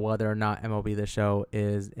this, about whether or not MLB The Show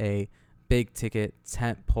is a big ticket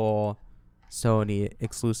tentpole Sony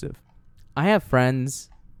exclusive. I have friends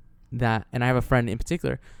and I have a friend in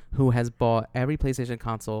particular who has bought every PlayStation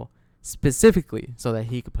console specifically so that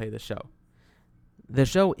he could play the show. The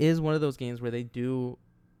show is one of those games where they do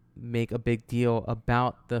make a big deal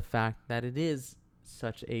about the fact that it is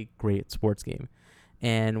such a great sports game.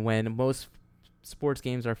 And when most sports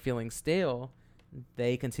games are feeling stale,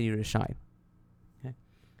 they continue to shine. Okay?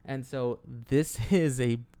 And so this is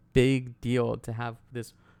a big deal to have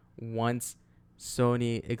this once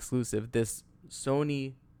Sony exclusive, this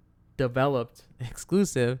Sony developed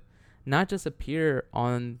exclusive, not just appear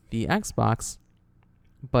on the Xbox,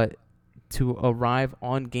 but to arrive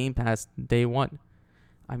on Game Pass day one.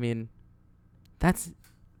 I mean, that's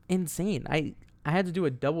insane. I had to do a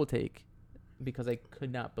double take because I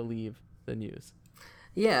could not believe the news.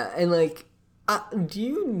 Yeah, and like, do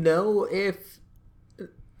you know if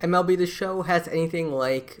MLB The Show has anything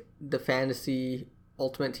like the Fantasy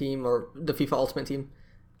Ultimate Team or the FIFA Ultimate Team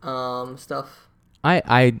stuff?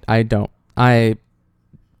 I don't.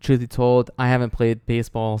 Truth be told, I haven't played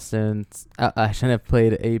baseball since I shouldn't have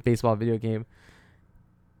played a baseball video game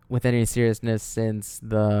with any seriousness since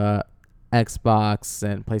the Xbox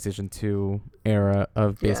and PlayStation 2 era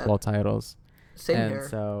of baseball titles. Same and here.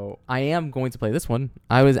 So I am going to play this one.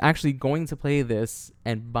 I was actually going to play this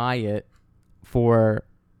and buy it for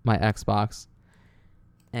my Xbox.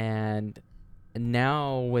 And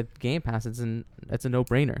now with Game Pass, it's a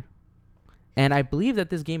no-brainer. And I believe that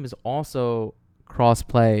this game is also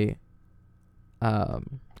cross-play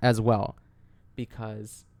as well,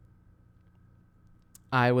 because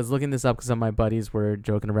I was looking this up because some of my buddies were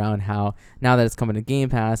joking around how now that it's coming to Game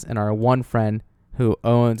Pass, and our one friend who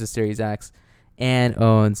owns a Series X and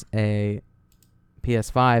owns a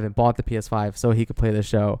PS5 and bought the PS5 so he could play the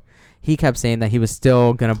show, he kept saying that he was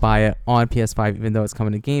still going to buy it on PS5 even though it's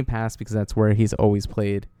coming to Game Pass because that's where he's always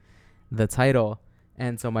played the title.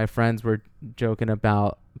 And so my friends were joking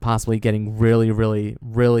about possibly getting really, really,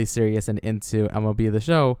 really serious and into MLB The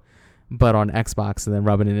Show, but on Xbox, and then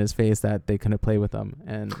rubbing in his face that they couldn't play with them.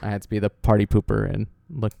 And I had to be the party pooper and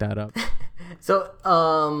look that up. So,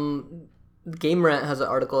 Game Rant has an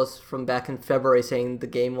article from back in February saying the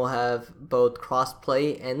game will have both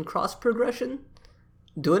cross-play and cross-progression.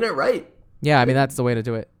 Doing it right. Yeah, I mean, that's the way to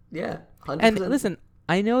do it. Yeah, 100%. And listen,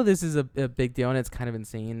 I know this is a big deal and it's kind of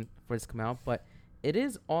insane for it to come out, but it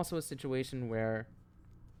is also a situation where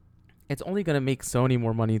it's only going to make Sony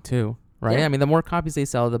more money too, right? Yeah. I mean, the more copies they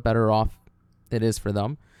sell, the better off it is for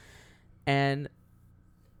them. And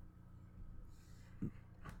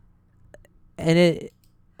it,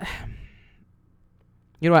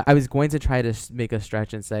 you know, I was going to try to make a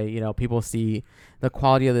stretch and say, you know, people see the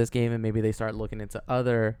quality of this game and maybe they start looking into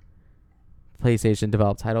other PlayStation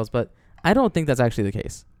developed titles, but I don't think that's actually the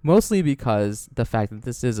case. Mostly because the fact that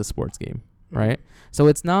this is a sports game, right? So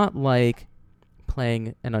it's not like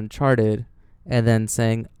playing an Uncharted and then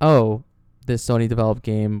saying, oh, this Sony developed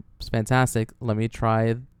game is fantastic, let me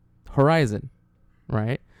try Horizon,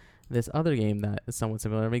 right? This other game that is somewhat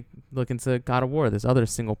similar, let me look into God of War, this other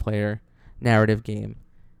single player narrative game.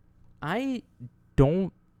 I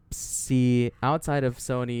don't see, outside of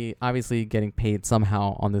Sony obviously getting paid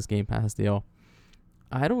somehow on this Game Pass deal,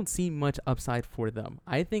 I don't see much upside for them.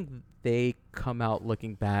 I think they come out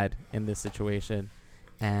looking bad in this situation.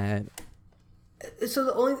 And so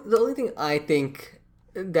the only thing I think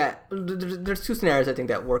that there's two scenarios I think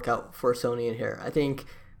that work out for Sony in here. I think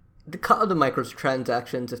the cut of the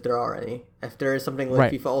microtransactions, if there are any, if there is something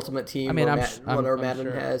like FIFA Ultimate Team, I mean, or Madden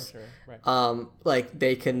sure, has, right. like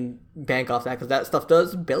they can bank off that because that stuff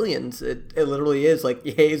does billions. It literally is like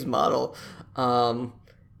EA's model, and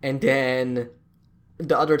then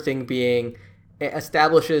the other thing being it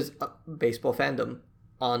establishes a baseball fandom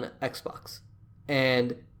on Xbox,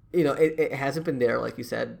 and you know it hasn't been there like you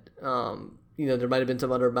said. You know there might have been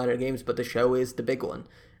some other minor games, but the show is the big one.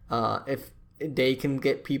 If they can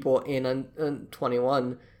get people in on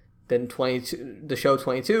 21, then 22. The show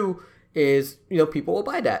 22 is, you know, people will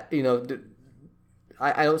buy that. You know,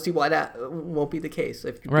 I don't see why that won't be the case.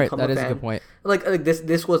 If you become that a is fan. a good point. Like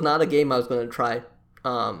this was not a game I was going to try.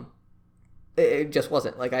 It just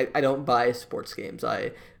wasn't. Like I don't buy sports games.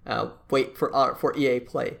 I wait for EA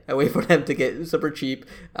Play. I wait for them to get super cheap,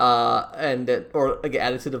 or get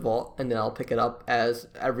added to the vault, and then I'll pick it up as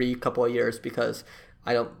every couple of years because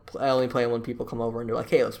I only play when people come over and they're like,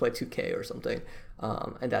 hey, let's play 2K or something,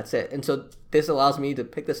 and that's it. And so this allows me to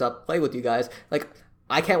pick this up, play with you guys. Like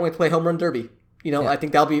I can't wait to play Home Run Derby. You know, yeah. I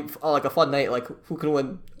think that'll be like a fun night. Like who can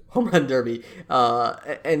win home run derby,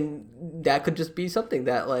 and that could just be something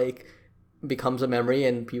that like becomes a memory,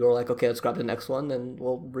 and people are like, okay, let's grab the next one, and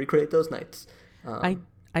we'll recreate those nights. I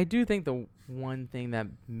I do think the one thing that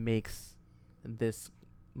makes this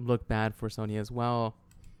look bad for Sony as well,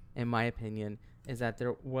 in my opinion, is that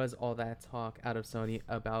there was all that talk out of Sony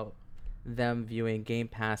about them viewing Game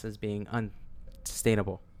Pass as being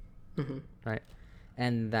unsustainable, right?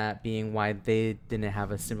 And that being why they didn't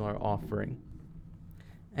have a similar offering.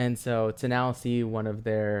 And so to now see one of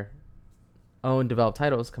their own developed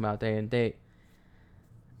titles come out day and date,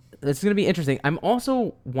 it's going to be interesting. I'm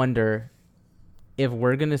also wonder if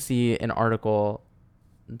we're going to see an article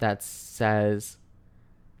that says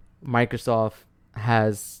Microsoft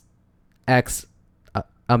has X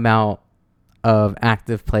amount of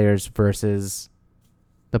active players versus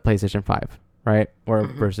the PlayStation 5, right? Or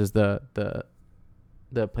versus the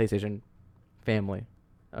PlayStation family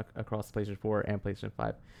across the PlayStation 4 and PlayStation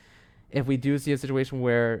 5. If we do see a situation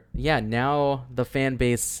where, now the fan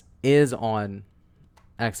base is on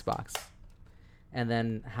Xbox, and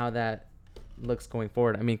then how that looks going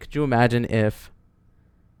forward. I mean, could you imagine if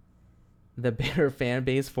the bigger fan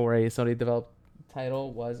base for a Sony developed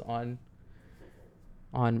title was on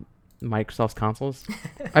Microsoft's consoles?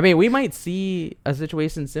 I mean, we might see a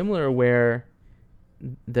situation similar where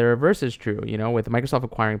the reverse is true, with Microsoft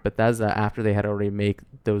acquiring Bethesda after they had already made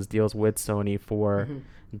those deals with Sony for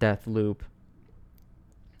Deathloop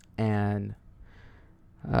and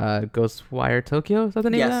Ghostwire Tokyo. Is that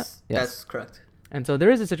the name of that? Yes, that's correct. And so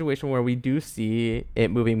there is a situation where we do see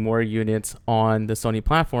it moving more units on the Sony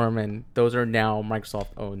platform, and those are now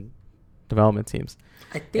Microsoft-owned development teams.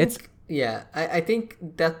 I think I think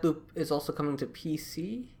Deathloop is also coming to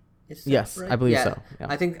PC. Yes, right? I believe so. Yeah.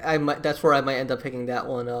 I think that's where I might end up picking that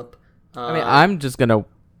one up. I mean, I'm just gonna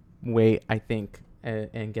wait, I think,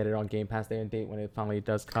 and get it on Game Pass day and date when it finally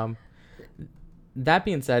does come. That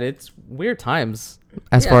being said, it's weird times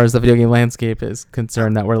as far as the video game landscape is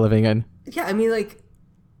concerned that we're living in. Yeah, I mean, like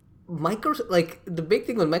the big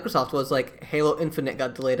thing with Microsoft was like Halo Infinite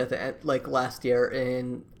got delayed at the end, like last year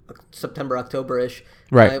in September, October-ish.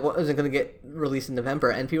 Right. It wasn't going to get released in November.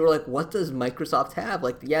 And people were like, what does Microsoft have?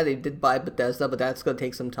 Like, yeah, they did buy Bethesda, but that's going to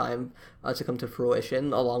take some time to come to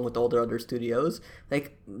fruition, along with all their other studios.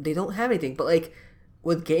 Like, they don't have anything. But, like,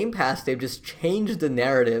 with Game Pass, they've just changed the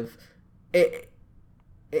narrative.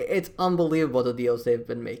 It's unbelievable the deals they've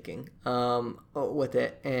been making with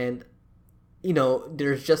it. And,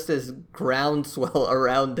 there's just this groundswell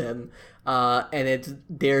around them, and it's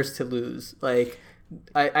theirs to lose. Like,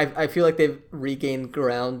 I feel like they've regained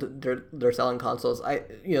ground. They're selling consoles.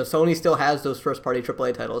 Sony still has those first party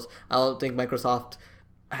AAA titles. I don't think Microsoft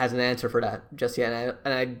has an answer for that just yet,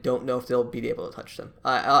 and I don't know if they'll be able to touch them.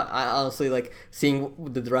 I honestly, like, seeing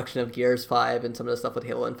the direction of Gears 5 and some of the stuff with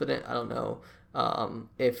Halo Infinite, I don't know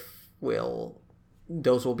if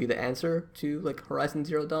those will be the answer to like Horizon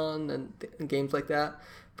Zero Dawn and games like that.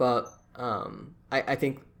 But I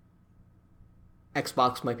think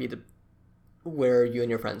Xbox might be where you and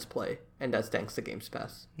your friends play, and that's thanks to Games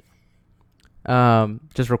Pass.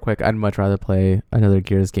 Just real quick, I'd much rather play another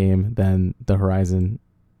Gears game than the Horizon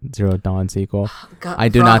Zero Dawn sequel. God, I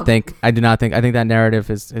do not think I think that narrative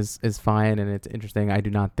is fine and it's interesting. I do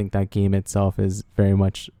not think that game itself is very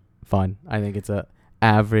much fun. I think it's a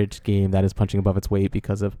average game that is punching above its weight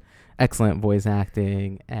because of excellent voice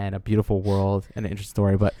acting and a beautiful world and an interesting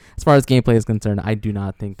story. But as far as gameplay is concerned, I do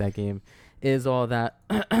not think that game is all that.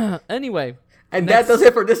 Anyway. And that does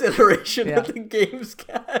it for this iteration of the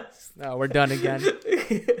Gamescast. No, we're done again.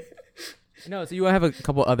 No, so you have a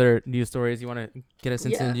couple other news stories you want to get us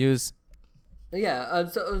into the news? Yeah.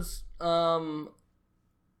 So it was,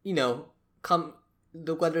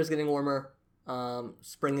 the weather is getting warmer.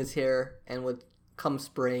 Spring is here, and come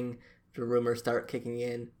spring, the rumors start kicking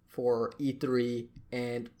in for E3.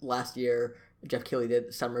 And last year, Jeff Keighley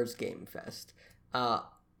did Summer's Game Fest.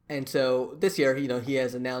 And so this year, he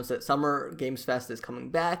has announced that Summer Games Fest is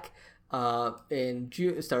coming back in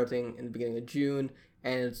June, starting in the beginning of June,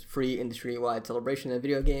 and it's free industry-wide celebration of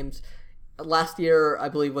video games. Last year, I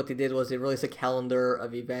believe what they did was they released a calendar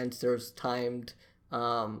of events. There was timed,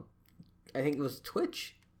 I think it was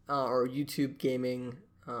Twitch or YouTube gaming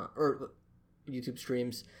or YouTube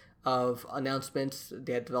streams of announcements.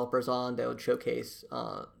 They had developers on that would showcase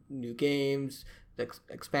new games,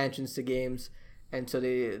 expansions to games. And so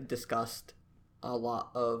they discussed a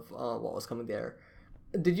lot of what was coming there.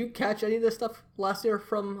 Did you catch any of this stuff last year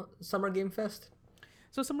from Summer Game Fest?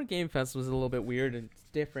 So Summer Game Fest was a little bit weird and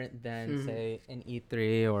different than, say, an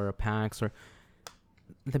E3 or a PAX. Or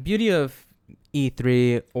the beauty of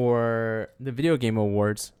E3 or the Video Game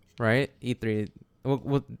Awards, right? E3,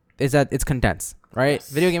 is that it's condensed, right? Yes.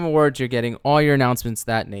 Video Game Awards, you're getting all your announcements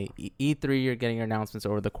that night. E3, you're getting your announcements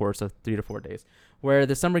over the course of 3 to 4 days. Where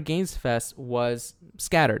the Summer Games Fest was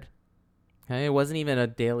scattered. Okay, it wasn't even a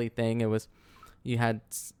daily thing. It was you had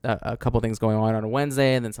a couple things going on a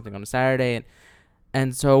Wednesday and then something on a Saturday,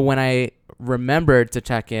 and so when I remembered to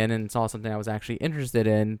check in and saw something I was actually interested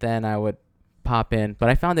in, then I would pop in. But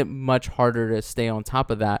I found it much harder to stay on top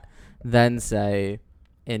of that than say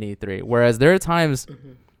in E3. Whereas there are times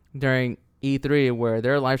during E3 where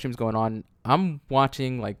there are live streams going on, I'm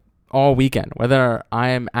watching like all weekend, whether I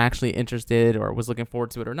am actually interested or was looking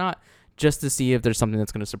forward to it or not, just to see if there's something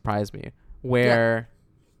that's going to surprise me. Where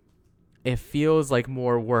it feels like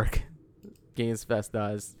more work Games Fest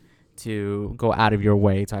does to go out of your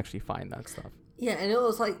way to actually find that stuff. Yeah, and it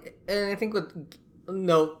was like, and I think with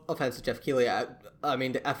no offense to Jeff Keighley, I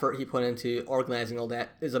mean the effort he put into organizing all that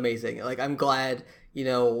is amazing. Like I'm glad,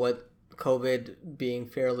 with COVID being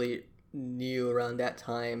fairly new around that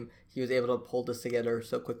time, he was able to pull this together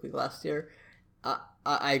so quickly last year.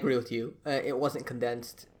 I agree with you. It wasn't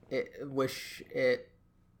condensed. Wish it.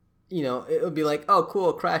 It would be like, oh,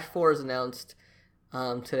 cool, Crash 4 is announced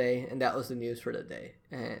today, and that was the news for the day.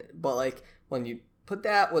 But, like, when you put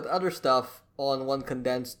that with other stuff on one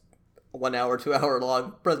condensed 1 hour, 2 hour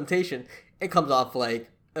long presentation, it comes off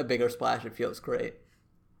like a bigger splash. It feels great.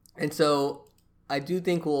 And so I do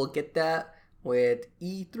think we'll get that with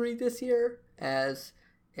E3 this year, as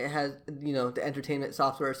it has, the Entertainment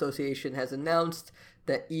Software Association has announced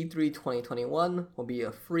that E3 2021 will be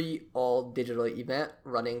a free all-digital event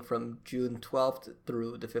running from June 12th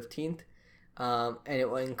through the 15th. And it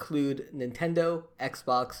will include Nintendo,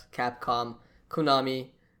 Xbox, Capcom, Konami,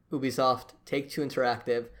 Ubisoft, Take-Two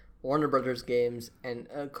Interactive, Warner Brothers Games, and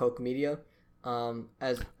Koch Media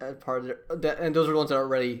as part of and those are the ones that are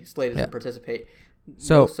already slated to participate.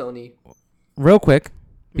 So, no Sony. Real quick,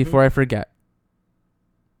 before I forget,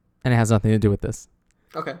 and it has nothing to do with this.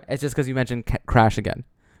 Okay. It's just because you mentioned Crash again.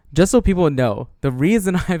 Just so people know, the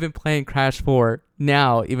reason I've been playing Crash 4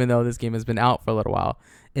 now, even though this game has been out for a little while,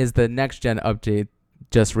 is the next-gen update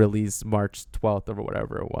just released March 12th or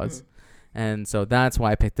whatever it was. And so that's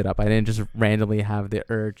why I picked it up. I didn't just randomly have the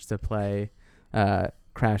urge to play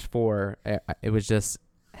Crash 4. It was just,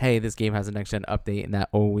 hey, this game has a next-gen update, and that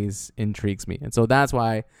always intrigues me. And so that's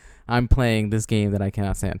why I'm playing this game that I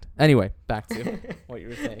cannot stand. Anyway, back to what you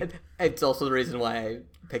were saying. It's also the reason why I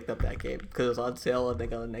picked up that game, because it was on sale and they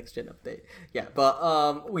got a next gen update. Yeah,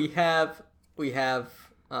 but we have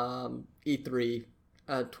E3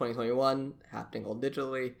 2021 happening all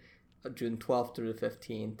digitally, June 12th through the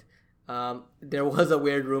 15th. There was a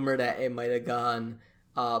weird rumor that it might have gone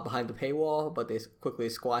behind the paywall, but they quickly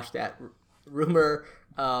squashed that rumor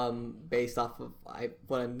based off of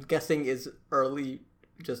what I'm guessing is early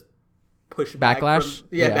just pushback. Backlash?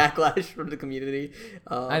 Backlash from the community.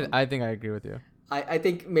 I think I agree with you. I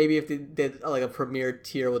think maybe if they did like a premiere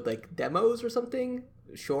tier with like demos or something,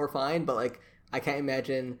 sure, fine. But like I can't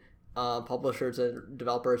imagine publishers and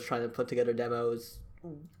developers trying to put together demos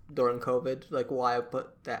during COVID. Like why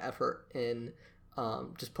put that effort in?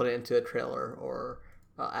 Just put it into a trailer or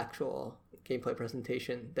actual gameplay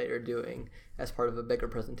presentation that you're doing as part of a bigger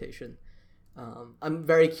presentation. I'm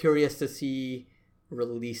very curious to see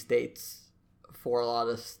release dates for a lot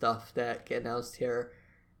of stuff that get announced here,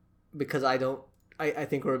 because I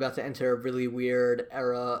think we're about to enter a really weird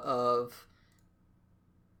era of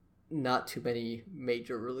not too many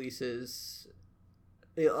major releases.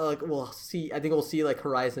 We'll see. I think we'll see like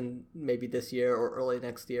Horizon maybe this year or early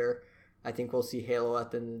next year. I think we'll see Halo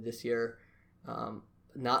at the end of this year.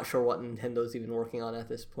 Not sure what Nintendo's even working on at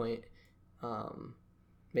this point.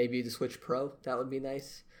 Maybe the Switch Pro. That would be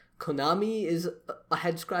nice. Konami is a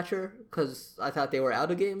head scratcher because I thought they were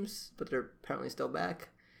out of games, but they're apparently still back.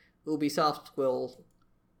 Ubisoft will...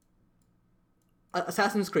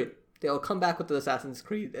 Assassin's Creed. They'll come back with the Assassin's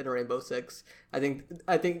Creed and Rainbow Six. I think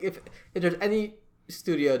if there's any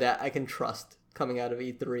studio that I can trust coming out of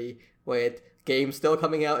E3 with games still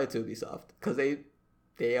coming out, it's Ubisoft, because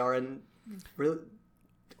they are in really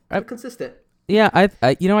consistent. Yeah, I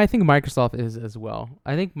think Microsoft is as well.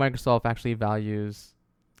 I think Microsoft actually values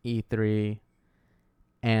E3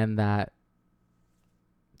 and that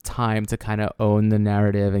time to kind of own the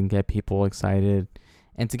narrative and get people excited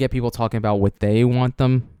and to get people talking about what they want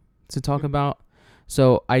them to talk about.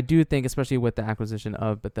 So I do think, especially with the acquisition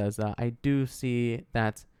of Bethesda, I do see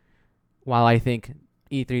that while I think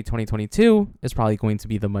E3 2022 is probably going to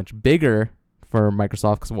be the much bigger for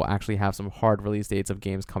Microsoft, because we'll actually have some hard release dates of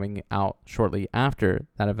games coming out shortly after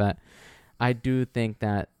that event, I do think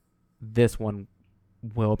that this one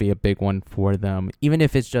will be a big one for them. Even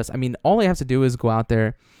if it's just, I mean, all they have to do is go out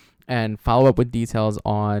there and follow up with details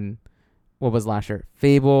on what was last year,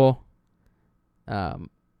 Fable,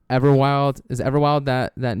 Everwild. Is Everwild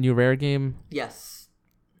that new Rare game? Yes.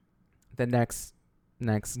 The next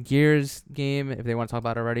Gears game, if they want to talk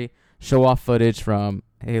about it already, show off footage from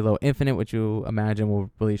Halo Infinite, which you imagine will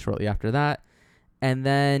release shortly after that, and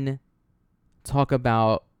then talk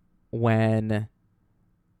about when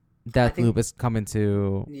Deathloop is coming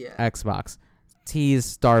to Xbox.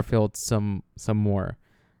 Tease Starfield some more.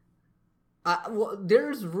 Well,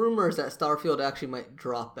 there's rumors that Starfield actually might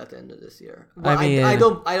drop at the end of this year. I mean, I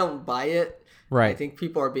don't buy it. Right. I think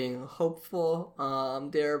people are being hopeful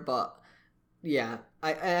there, but yeah,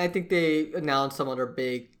 I think they announced some other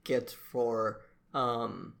big gets for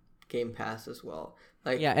Game Pass as well.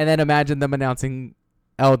 Like, yeah, and then imagine them announcing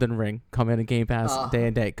Elden Ring coming in Game Pass day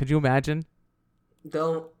and date. Could you imagine?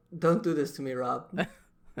 Don't do this to me, Rob.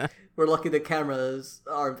 We're lucky the cameras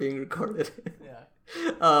aren't being recorded. Yeah.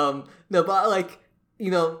 No, but like,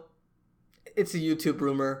 it's a YouTube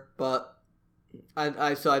rumor, but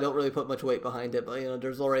so I don't really put much weight behind it. But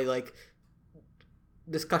there's already like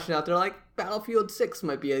discussion out there like Battlefield 6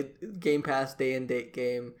 might be a Game Pass day and date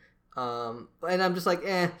game. And I'm just like,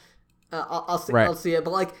 I'll see, right. I'll see it.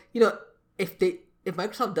 But like, if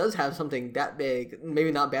Microsoft does have something that big,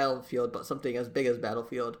 maybe not Battlefield, but something as big as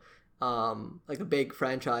Battlefield, like a big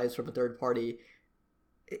franchise from a third party,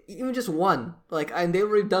 even just one, like, and they've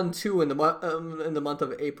already done 2 in the month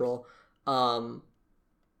of April.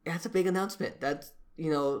 That's a big announcement. That's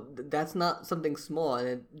that's not something small, and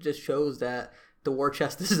it just shows that the war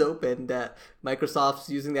chest is open. That Microsoft's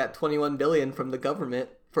using that $21 billion from the government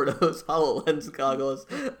for those HoloLens goggles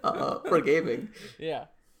for gaming. Yeah.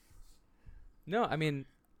 No, I mean,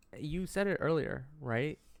 you said it earlier,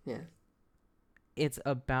 right? Yeah. It's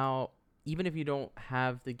about, even if you don't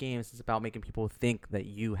have the games, it's about making people think that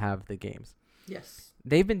you have the games. Yes.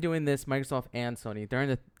 They've been doing this, Microsoft and Sony. During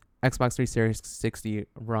the Xbox 360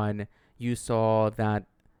 run, you saw that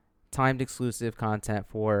timed exclusive content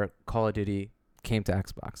for Call of Duty came to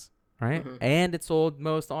Xbox, right? Mm-hmm. And it sold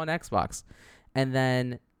most on Xbox. And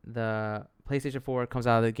then the PlayStation 4 comes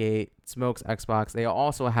out of the gate, smokes Xbox. They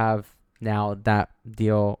also have now that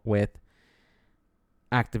deal with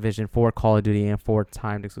Activision for Call of Duty and for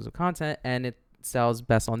timed exclusive content, and it sells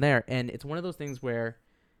best on there. And it's one of those things where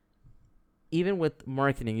even with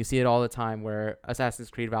marketing, you see it all the time, where Assassin's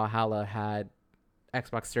Creed Valhalla had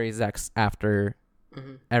Xbox Series X after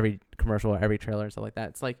every commercial, every trailer and stuff like that.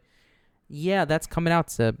 It's like, yeah, that's coming out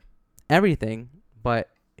to everything, but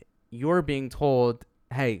you're being told,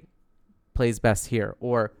 hey, plays best here,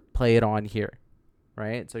 or play it on here,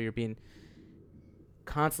 right? So you're being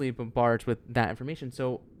constantly bombarded with that information.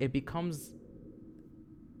 So it becomes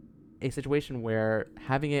a situation where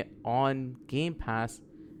having it on Game Pass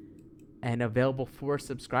and available for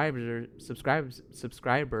subscribers,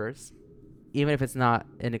 even if it's not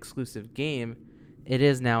an exclusive game, it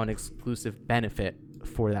is now an exclusive benefit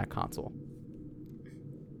for that console.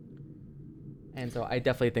 And so I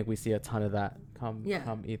definitely think we see a ton of that come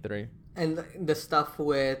E3. And the stuff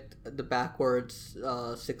with the backwards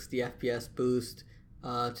 60 FPS boost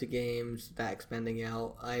to games, that expanding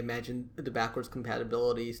out, I imagine the backwards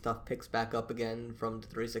compatibility stuff picks back up again from the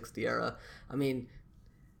 360 era. I mean,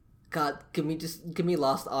 God, give me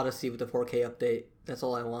Lost Odyssey with the 4K update. That's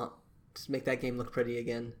all I want. Just make that game look pretty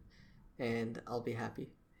again, and I'll be happy.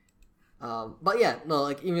 But yeah, no,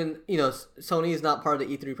 like, even, Sony is not part of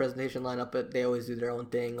the E3 presentation lineup, but they always do their own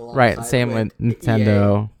thing. Right, same with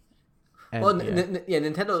Nintendo.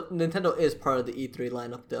 Nintendo is part of the E3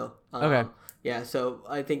 lineup, though. Okay. Yeah, so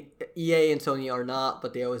I think EA and Sony are not,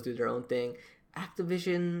 but they always do their own thing.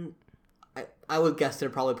 Activision, I would guess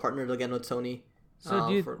they're probably partnered again with Sony. So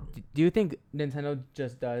do you think Nintendo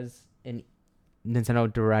just does an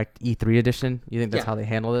Nintendo Direct E3 edition? You think that's how they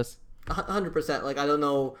handle this? 100%. Like, I don't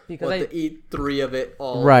know the E3 of it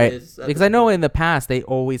all is. Because I know in the past they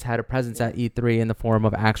always had a presence at E3 in the form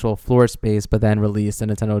of actual floor space, but then released a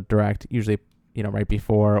Nintendo Direct, usually right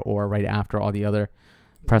before or right after all the other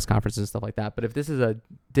press conferences and stuff like that. But if this is a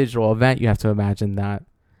digital event, you have to imagine that.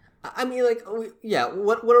 I mean, like,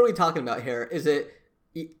 what are we talking about here? Is it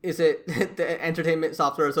the Entertainment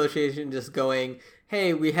Software Association just going,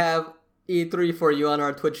 hey, we have E3 for you on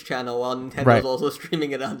our Twitch channel, while Nintendo's also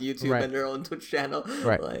streaming it on YouTube and their own Twitch channel?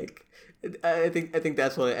 Right. Like, I think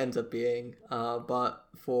that's what it ends up being. But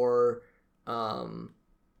for I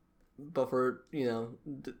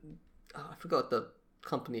forgot the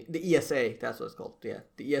company, the ESA, that's what it's called. Yeah,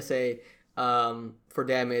 the ESA. For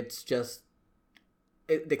them, it's just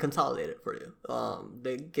they consolidate it for you.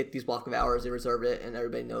 They get these block of hours, they reserve it, and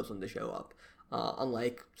everybody knows when to show up.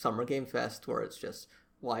 Unlike Summer Game Fest, where it's just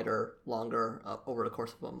wider, longer, over the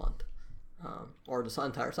course of a month, or the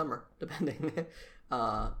entire summer, depending.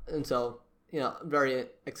 And so, I'm very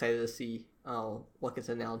excited to see what gets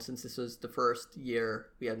announced, since this was the first year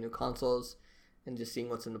we have new consoles, and just seeing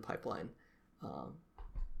what's in the pipeline. All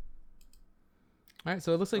right,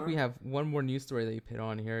 so it looks like we have one more news story that you put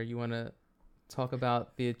on here. You want to talk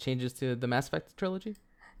about the changes to the Mass Effect trilogy?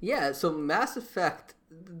 Yeah, so Mass Effect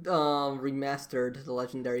Remastered, the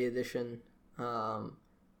Legendary Edition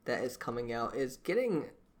that is coming out, is getting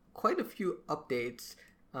quite a few updates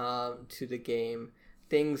to the game.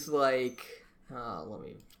 Things like, let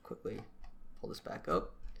me quickly pull this back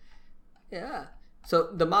up. Yeah.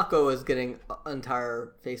 So the Mako is getting an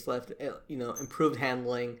entire facelift, improved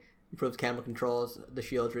handling, improved camera controls, the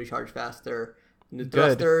shields recharge faster, new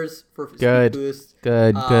thrusters for speed boost.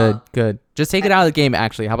 Good. Just take it out of the game,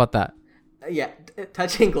 actually. How about that? Yeah,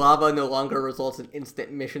 touching lava no longer results in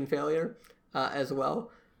instant mission failure as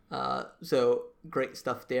well. So great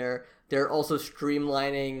stuff there. They're also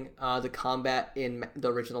streamlining the combat in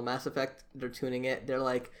the original Mass Effect. They're tuning it. They're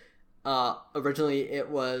like, originally it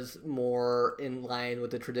was more in line with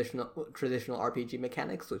the traditional RPG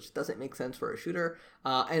mechanics, which doesn't make sense for a shooter.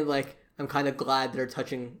 And like, I'm kind of glad they're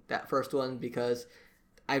touching that first one, because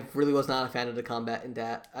I really was not a fan of the combat in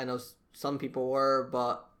that. I know some people were,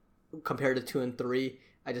 but compared to 2 and 3,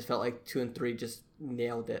 I just felt like 2 and 3 just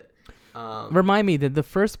nailed it. Remind me, did the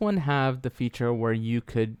first one have the feature where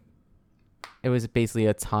it was basically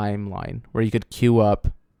a timeline where you could queue up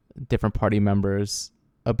different party members'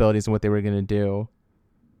 abilities and what they were going to do,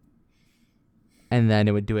 and then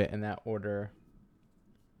it would do it in that order?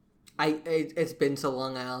 It's been so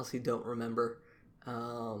long, I honestly don't remember.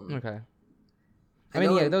 Okay. I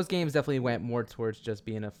mean, yeah, those games definitely went more towards just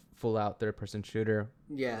being a full-out third-person shooter.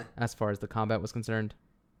 Yeah. As far as the combat was concerned.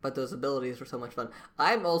 But those abilities were so much fun.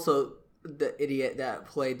 I'm also the idiot that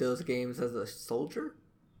played those games as a soldier.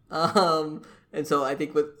 And so I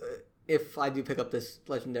think if I do pick up this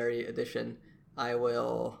Legendary Edition, I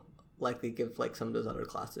will likely give like some of those other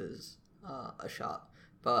classes a shot.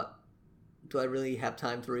 But do I really have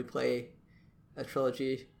time to replay a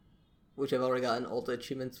trilogy, which I've already gotten all the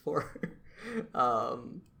achievements for?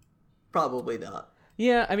 Probably not.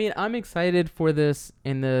 Yeah, I mean, I'm excited for this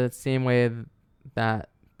in the same way that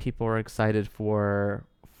people are excited for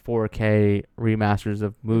 4K remasters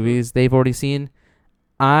of movies they've already seen.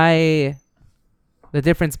 The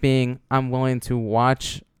difference being, I'm willing to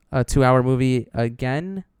watch a 2-hour movie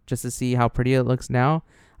again just to see how pretty it looks now.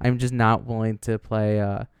 I'm just not willing to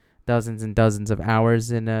play dozens and dozens of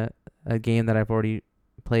hours in a game that I've already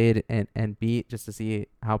played and beat just to see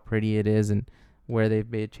how pretty it is and where they've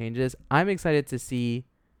made changes. I'm excited to see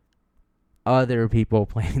other people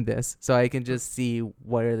playing this so I can just see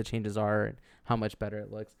where the changes are and how much better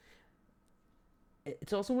it looks.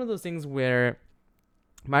 It's also one of those things where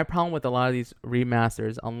my problem with a lot of these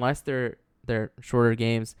remasters, unless they're shorter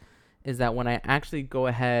games, is that when I actually go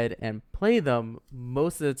ahead and play them,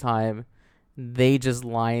 most of the time they just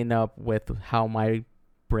line up with how my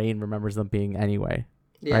brain remembers them being anyway.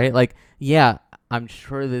 Yeah. Right? Like, yeah, I'm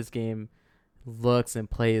sure this game looks and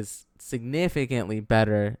plays significantly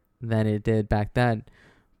better than it did back then.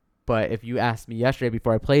 But if you asked me yesterday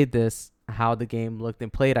before I played this how the game looked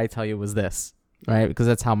and played, I tell you it was this, right? Because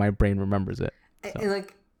that's how my brain remembers it. So. And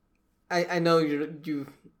like, I know you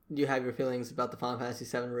have your feelings about the Final Fantasy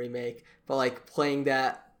VII remake, but like playing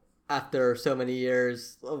that after so many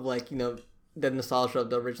years of like, the nostalgia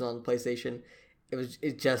of the original on PlayStation,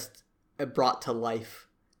 it brought to life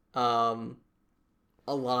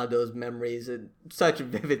a lot of those memories in such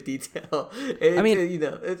vivid detail.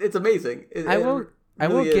 It's amazing.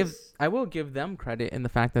 I will give them credit in the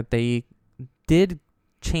fact that they did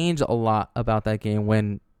change a lot about that game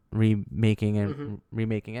when remaking.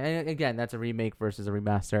 And again, that's a remake versus a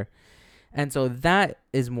remaster. And so that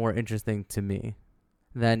is more interesting to me.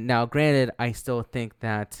 Now, granted, I still think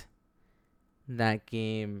that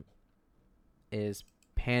game is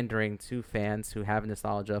pandering to fans who have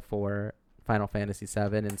nostalgia for Final Fantasy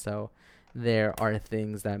VII, and so there are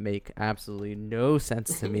things that make absolutely no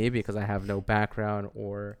sense to me because I have no background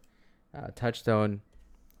or touchstone,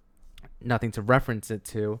 nothing to reference it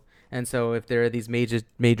to. And so if there are these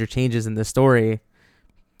major changes in the story,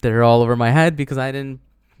 they're all over my head because I didn't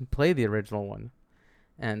play the original one.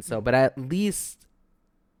 And so, but at least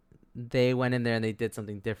they went in there and they did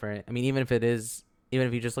something different. I mean, even if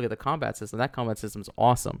you just look at the combat system, that combat system's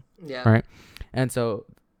awesome. Yeah. Right. And so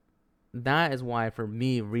that is why, for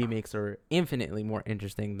me, remakes are infinitely more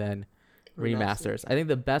interesting than remasters. I think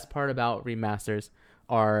the best part about remasters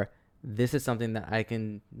are this is something that I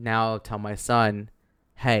can now tell my son,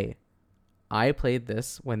 hey, I played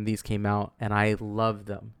this when these came out and I loved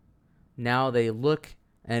them. Now they look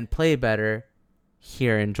and play better.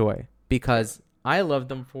 Here, enjoy. Because I loved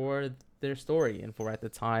them for their story and for at the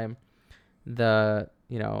time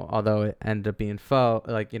although it ended up being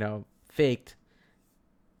faked,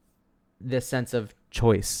 this sense of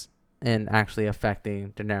choice and actually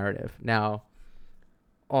affecting the narrative. Now,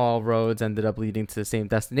 all roads ended up leading to the same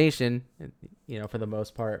destination, for the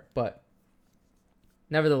most part. But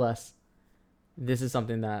nevertheless, this is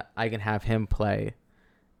something that I can have him play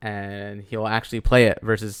and he'll actually play it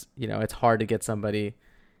versus, it's hard to get somebody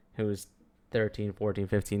who's 13, 14,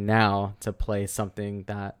 15 now to play something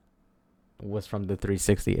that was from the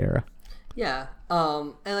 360 era. Yeah.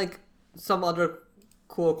 And like some other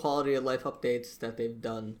cool quality of life updates that they've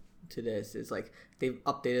done to this is like they've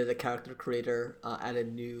updated the character creator,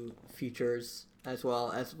 added new features as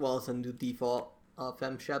well as a new default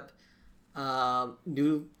femshep,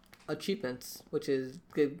 new achievements, which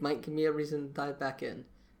might give me a reason to dive back in.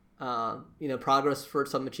 Progress for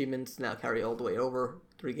some achievements now carry all the way over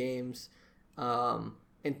 3 games. And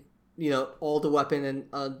all the weapon and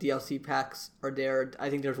DLC packs are there. I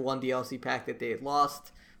think there's one DLC pack that they had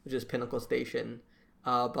lost, which is Pinnacle Station.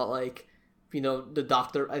 But like, the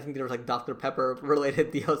Doctor, I think there was like Dr. Pepper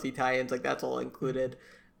related DLC tie-ins, like that's all included.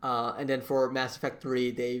 And then for Mass Effect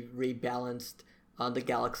 3, they rebalanced the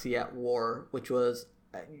Galaxy at War, which was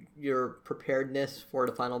your preparedness for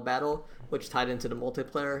the final battle, which tied into the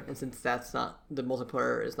multiplayer. And since the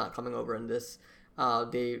multiplayer is not coming over in this,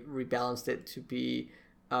 they rebalanced it to be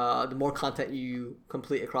the more content you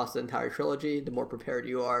complete across the entire trilogy, the more prepared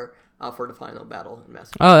you are for the final battle in Mass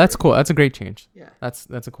Effect. Oh, that's cool. That's a great change. Yeah. That's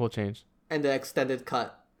a cool change. And the extended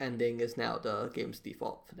cut ending is now the game's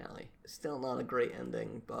default finale. It's still not a great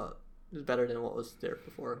ending, but it's better than what was there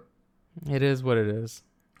before. It is what it is.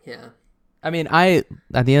 Yeah. I mean, at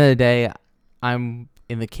the end of the day, I'm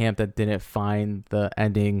in the camp that didn't find the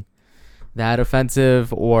ending that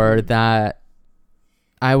offensive or that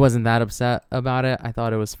I wasn't that upset about it. I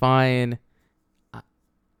thought it was fine.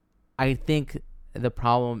 I think the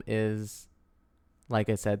problem is, like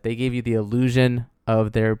I said, they gave you the illusion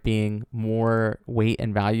of there being more weight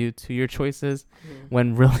and value to your choices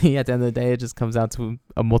when really at the end of the day, it just comes down to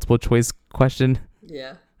a multiple choice question.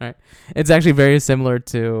 Yeah. Right. It's actually very similar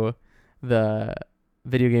to the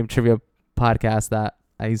video game trivia podcast that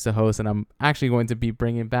I used to host, and I'm actually going to be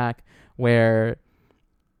bringing back, where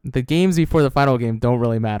the games before the final game don't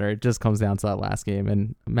really matter. It just comes down to that last game.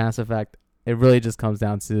 And Mass Effect, it really just comes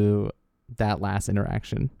down to that last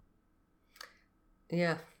interaction.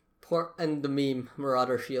 Yeah. And the meme,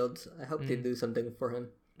 Marauder Shields. I hope they do something for him.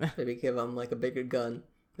 Maybe give him like a bigger gun.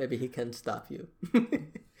 Maybe he can stop you.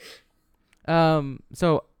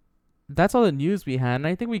 So that's all the news we had. And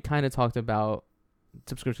I think we kind of talked about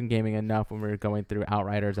subscription gaming enough when we were going through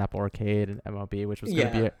Outriders, Apple Arcade, and MLB, which was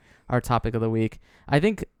going to be our topic of the week. I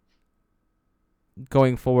think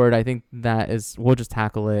going forward, we'll just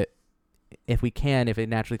tackle it if we can. If it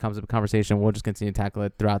naturally comes up a conversation, we'll just continue to tackle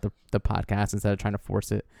it throughout the podcast instead of trying to force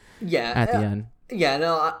it at the end. Yeah,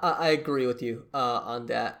 no, I agree with you on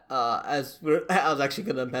that. I was actually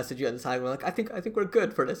gonna message you at the time. We're like, I think we're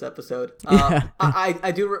good for this episode.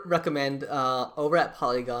 I do recommend over at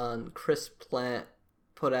Polygon, Chris Plant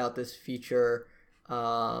put out this feature.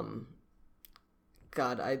 God,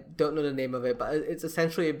 I don't know the name of it, but it's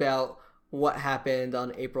essentially about what happened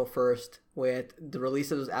on April 1st with the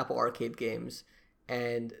release of those Apple Arcade games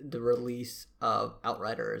and the release of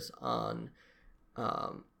Outriders on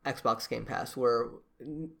Xbox Game Pass, where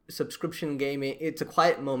subscription gaming, it's a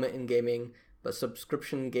quiet moment in gaming, but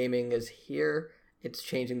subscription gaming is here. It's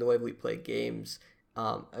changing the way we play games.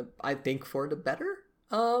 I think for the better.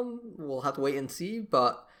 We'll have to wait and see,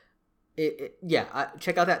 but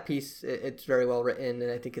check out that piece. It's very well written,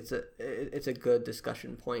 and I think it's a good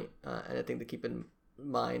discussion point, and I think to keep in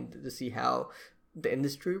mind to see how the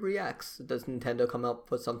industry reacts. Does Nintendo come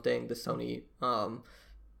up with something? Does Sony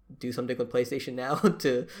do something with PlayStation now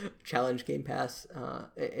to challenge Game Pass?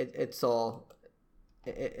 It's all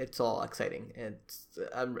exciting.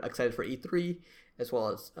 I'm excited for E3 as well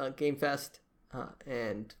as Game Fest,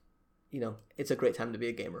 and it's a great time to be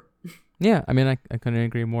a gamer. Yeah, I mean, I couldn't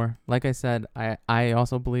agree more. Like I said, I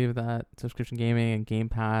also believe that subscription gaming and Game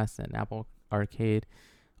Pass and Apple Arcade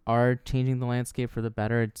are changing the landscape for the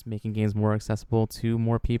better. It's making games more accessible to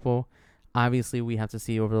more people. Obviously, we have to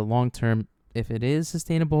see over the long term if it is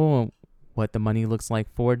sustainable, what the money looks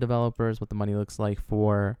like for developers, what the money looks like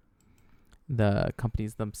for the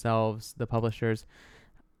companies themselves, the publishers.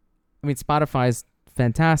 I mean, Spotify's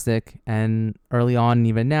fantastic, and early on,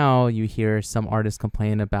 even now, you hear some artists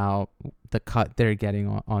complain about the cut they're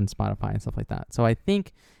getting on Spotify and stuff like that. So I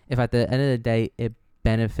think if at the end of the day it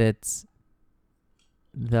benefits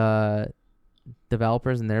the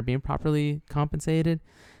developers and they're being properly compensated,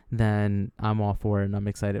 then I'm all for it, and I'm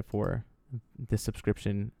excited for the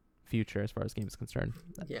subscription future as far as games is concerned.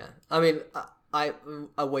 Yeah, I mean, I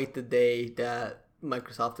await the day that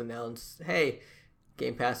Microsoft announced, hey,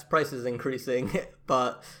 Game Pass price is increasing,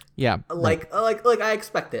 but yeah, like I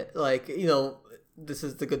expect it. Like, you know, this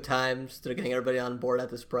is the good times. They're getting everybody on board at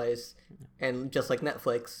this price, and just like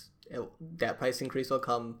Netflix, that price increase will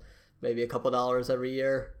come maybe a couple dollars every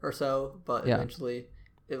year or so, but eventually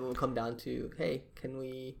it will come down to, hey, can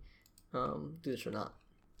we do this or not?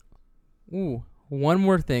 Ooh, one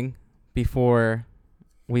more thing before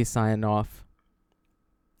we sign off.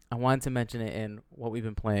 I wanted to mention it in what we've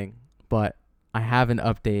been playing, but I have an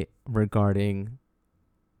update regarding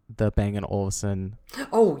the Bang & Olufsen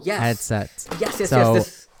headset. Yes. So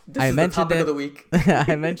This I is mentioned the topic it, of the week.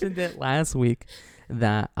 I mentioned it last week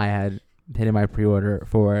that I had hit in my pre-order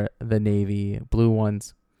for the navy blue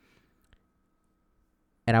ones,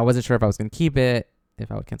 and I wasn't sure if I was going to keep it,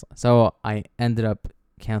 if I would cancel it. So I ended up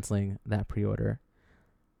canceling that pre-order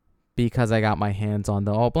because I got my hands on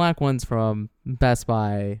the all black ones from Best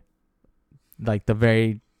Buy like the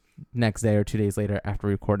very next day or 2 days later after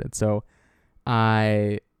we recorded. So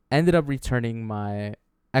I ended up returning my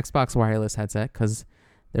Xbox wireless headset because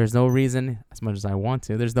there's no reason, as much as I want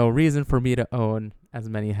to, there's no reason for me to own as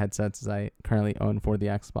many headsets as I currently own for the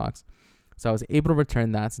Xbox. So I was able to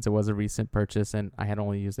return that since it was a recent purchase and I had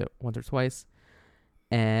only used it once or twice,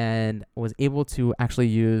 and was able to actually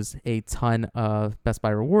use a ton of Best Buy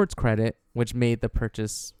rewards credit, which made the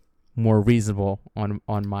purchase more reasonable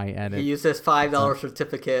on my end. He used his $5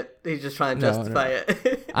 certificate. He's just trying to justify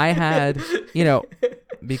it. I had,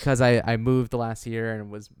 because I moved the last year and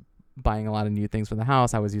was buying a lot of new things for the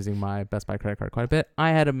house, I was using my Best Buy credit card quite a bit.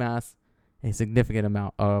 I had amassed a significant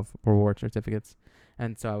amount of reward certificates.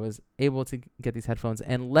 And so I was able to get these headphones.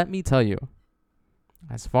 And let me tell you,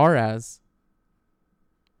 as far as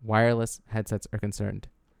wireless headsets are concerned,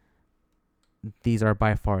 these are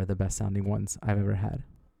by far the best sounding ones I've ever had.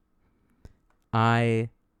 I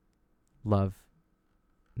love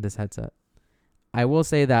this headset. I will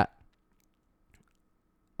say that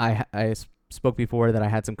I spoke before that I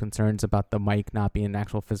had some concerns about the mic not being an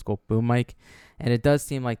actual physical boom mic, and it does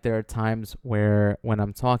seem like there are times where when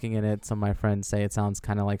I'm talking in it, some of my friends say it sounds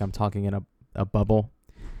kind of like I'm talking in a bubble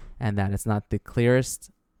and that it's not the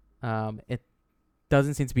clearest. It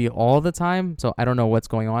doesn't seem to be all the time, so I don't know what's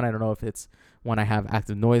going on. I don't know if it's when I have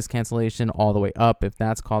active noise cancellation all the way up, if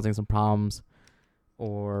that's causing some problems,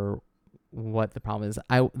 or what the problem is.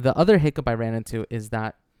 The other hiccup I ran into is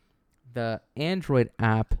that the Android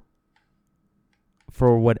app,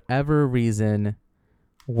 for whatever reason,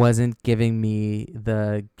 wasn't giving me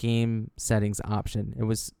the game settings option. It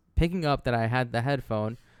was picking up that I had the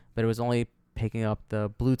headphone, but it was only picking up the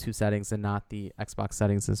Bluetooth settings and not the Xbox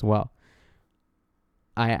settings as well.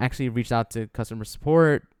 I actually reached out to customer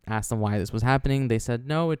support, asked them why this was happening. They said,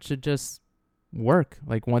 no, it should just work.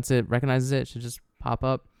 Like once it recognizes it should just pop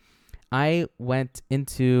up. I went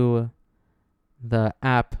into the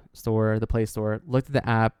app store, the Play Store, looked at the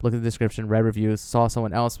app, looked at the description, read reviews, saw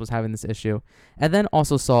someone else was having this issue, and then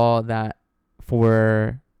also saw that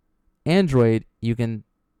for Android, you can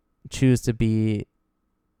choose to be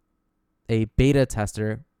a beta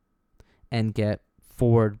tester and get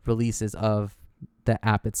forward releases of the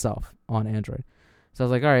app itself on Android. So I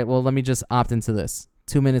was like, all right, well, let me just opt into this.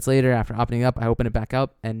 2 minutes later, after opting up, I open it back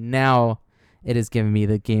up, and now it is giving me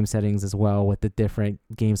the game settings as well with the different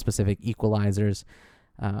game-specific equalizers.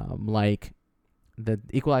 Like the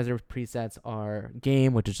equalizer presets are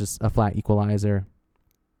game, which is just a flat equalizer,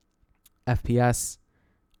 FPS,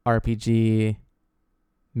 RPG,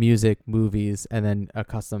 music, movies, and then a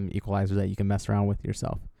custom equalizer that you can mess around with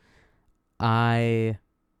yourself. I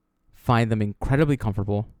find them incredibly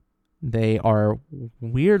comfortable. They are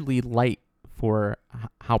weirdly light for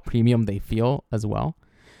how premium they feel as well.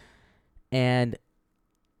 And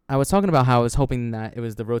I was talking about how I was hoping that it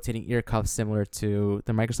was the rotating ear cuffs similar to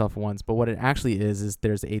the Microsoft ones, but what it actually is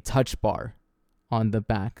there's a touch bar on the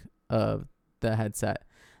back of the headset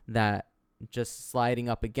that just sliding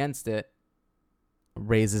up against it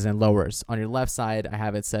raises and lowers. On your left side, I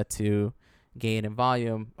have it set to gain and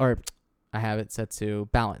volume, or I have it set to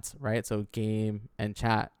balance, right? So game and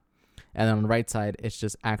chat. And then on the right side, it's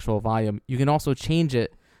just actual volume. You can also change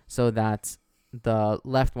it so that the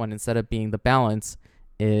left one, instead of being the balance,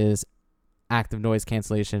 is active noise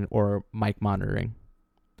cancellation or mic monitoring.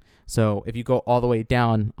 So if you go all the way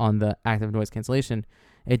down on the active noise cancellation,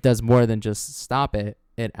 it does more than just stop it.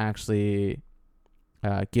 It actually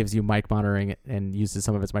gives you mic monitoring and uses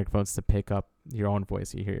some of its microphones to pick up your own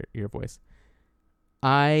voice. You hear your voice.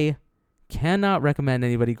 I cannot recommend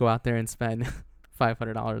anybody go out there and spend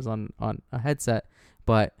 $500 on a headset,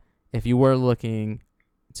 but if you were looking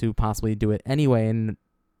to possibly do it anyway, and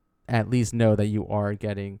at least know that you are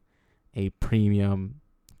getting a premium,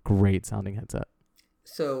 great sounding headset.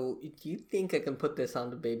 So, do you think I can put this on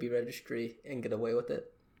the baby registry and get away with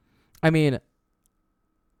it? I mean,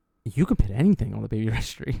 you could put anything on the baby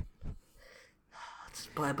registry.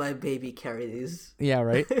 Just buy baby, carry these. Yeah,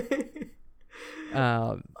 right.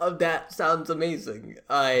 That sounds amazing.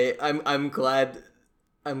 I'm glad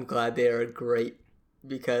they are great,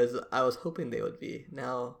 because I was hoping they would be.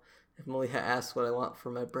 Now, if Malika asks what I want for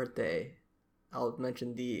my birthday, I'll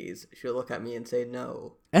mention these. She'll look at me and say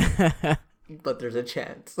no. But there's a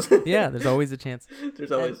chance. Yeah, there's always a chance.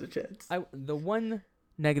 There's always a chance. The one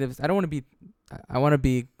negative, I want to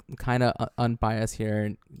be kind of unbiased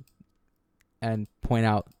here and point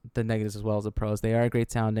out the negatives as well as the pros. They are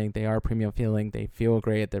great sounding. They are premium feeling. They feel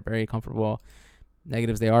great. They're very comfortable.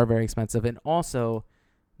 Negatives, they are very expensive. And also,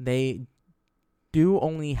 they do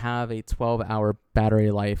only have a 12-hour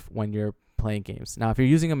battery life when you're playing games. Now, if you're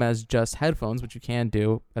using them as just headphones, which you can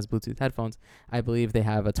do as Bluetooth headphones, I believe they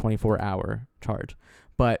have a 24-hour charge.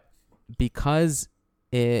 But because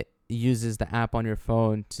it uses the app on your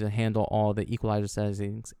phone to handle all the equalizer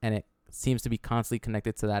settings, and it seems to be constantly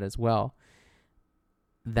connected to that as well,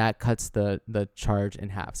 that cuts the charge in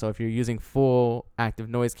half. So if you're using full active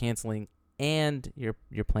noise canceling and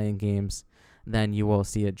you're playing games, then you will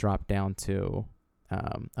see it drop down to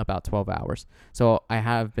about 12 hours. So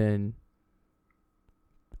I'm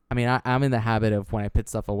in the habit of, when I put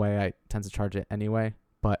stuff away, I tend to charge it anyway.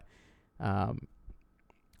 But I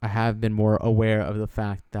have been more aware of the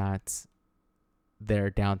fact that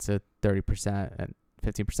they're down to 30% and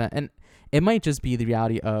 15%. And it might just be the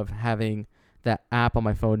reality of having that app on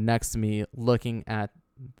my phone next to me, looking at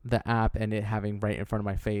the app and it having right in front of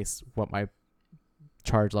my face what my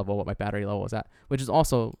charge level, what my battery level is at, which is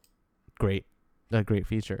also a great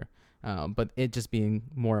feature. But it just being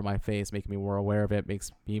more in my face, making me more aware of it,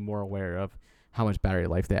 makes me more aware of how much battery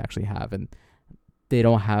life they actually have. And they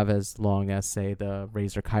don't have as long as, say, the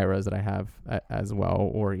Razer Kyros that I have as well,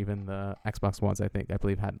 or even the Xbox Ones, I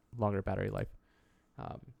believe had longer battery life.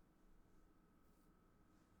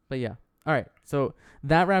 But yeah. All right. So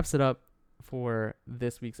that wraps it up for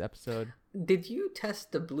this week's episode. Did you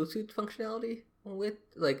test the Bluetooth functionality with,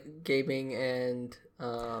 like, gaming and...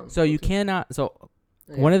 So you cannot... So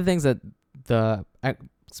one of the things that the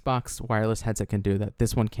Xbox wireless headset can do that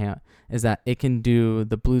this one can't is that it can do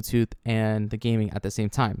the Bluetooth and the gaming at the same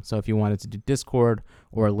time. So if you wanted to do Discord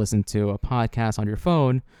or listen to a podcast on your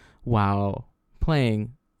phone while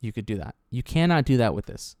playing, you could do that. You cannot do that with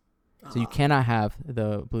this. So you cannot have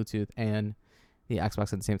the Bluetooth and the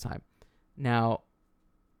Xbox at the same time. Now,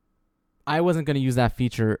 I wasn't going to use that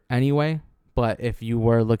feature anyway, but if you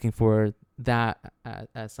were looking for that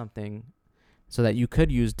as something so that you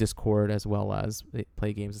could use Discord as well as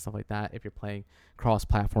play games and stuff like that, if you're playing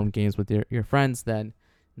cross-platform games with your friends, then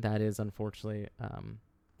that is unfortunately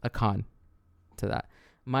a con to that.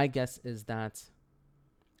 My guess is that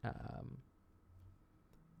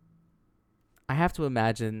I have to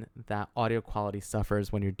imagine that audio quality suffers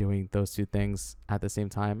when you're doing those two things at the same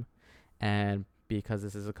time. And because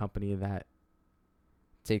this is a company that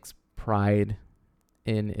takes pride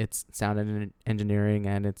in its sound engineering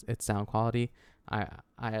and its sound quality,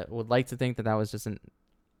 I would like to think that was just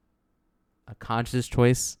a conscious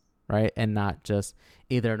choice, right? And not just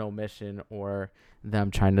either an omission or them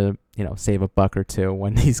trying to, save a buck or two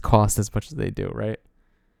when these cost as much as they do, right?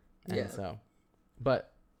 And yeah. So,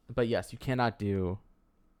 but yes, you cannot do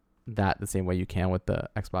that the same way you can with the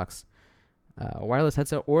Xbox wireless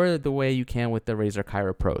headset, or the way you can with the Razer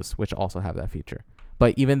Kyro Pros, which also have that feature.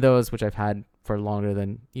 But even those, which I've had for longer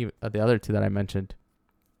than even the other two that I mentioned,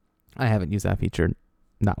 I haven't used that feature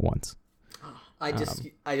not once. I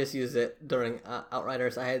just used it during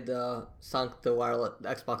Outriders. I had sunk the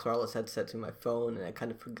Xbox wireless headset to my phone, and I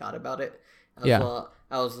kind of forgot about it. I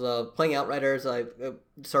was playing Outriders.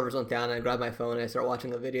 Servers went down, and I grabbed my phone and I started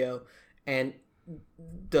watching a video, and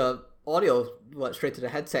the audio went straight to the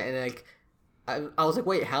headset, and I was like,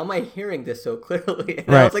 wait, how am I hearing this so clearly?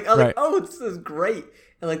 And I was like, oh, this is great,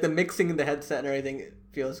 and like the mixing in the headset and everything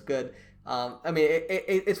feels good. I mean,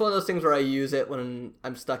 it's one of those things where I use it when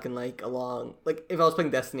I'm stuck in like a long, like if I was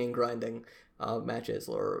playing Destiny and grinding matches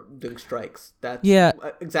or doing strikes. That's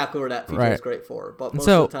exactly where that feature is great for. But most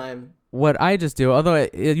of the time, what I just do, although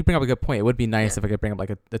you bring up a good point, it would be nice if I could bring up like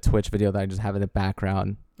a Twitch video that I just have in the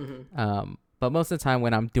background. But most of the time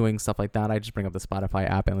when I'm doing stuff like that, I just bring up the Spotify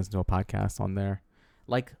app and listen to a podcast on there,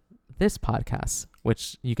 like this podcast,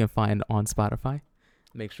 which you can find on Spotify.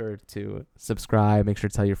 Make sure to subscribe. Make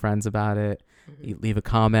sure to tell your friends about it. Leave a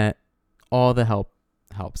comment. All the help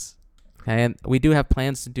helps. Okay, and we do have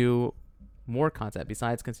plans to do more content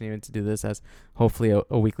besides continuing to do this as hopefully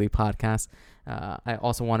a weekly podcast. I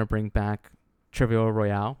also want to bring back Trivia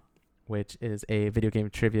Royale, which is a video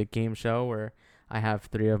game trivia game show where I have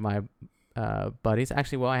 3 of my buddies.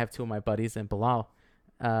 Actually, well, I have 2 of my buddies and Bilal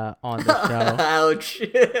on the show. Ouch.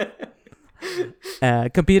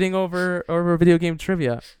 Competing over video game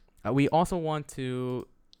trivia. We also want to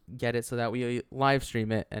get it so that we live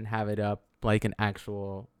stream it and have it up like an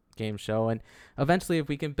actual game show. And eventually, if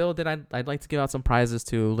we can build it, I'd like to give out some prizes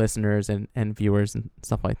to listeners and viewers and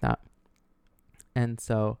stuff like that. And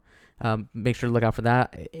so make sure to look out for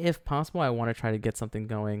that. If possible, I want to try to get something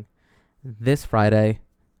going this Friday.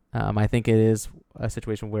 I think it is a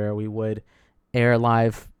situation where we would air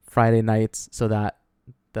live Friday nights so that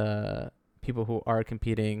the people who are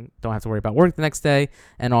competing don't have to worry about work the next day.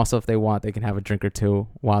 And also, if they want, they can have a drink or 2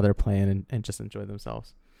 while they're playing and just enjoy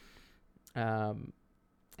themselves.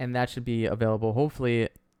 And that should be available hopefully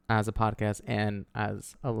as a podcast and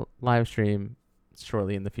as a live stream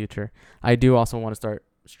shortly in the future. I do also want to start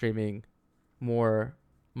streaming more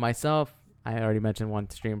myself. I already mentioned one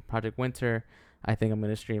to stream Project Winter. I think I'm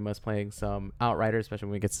going to stream us playing some Outriders, especially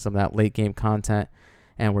when we get to some of that late game content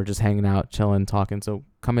and we're just hanging out, chilling, talking. So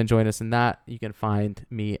come and join us in that. You can find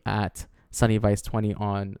me at SunnyVice20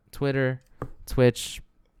 on Twitter, Twitch,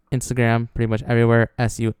 Instagram, pretty much everywhere.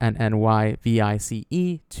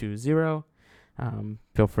 SUNNYVICE20.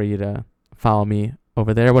 Feel free to follow me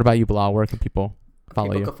over there. What about you, Bilal? Where can people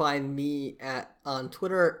follow you? People can find me on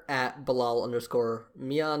Twitter at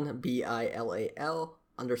Bilal_Mian, BILAL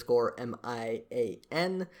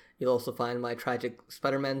 _MIAN. You'll also find my tragic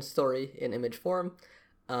Spider-Man story in image form.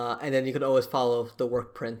 And then you can always follow The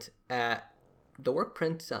Workprint at The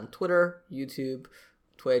Workprint on Twitter, YouTube,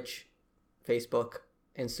 Twitch, Facebook,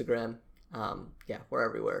 Instagram. We're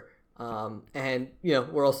everywhere. And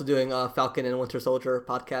we're also doing Falcon and Winter Soldier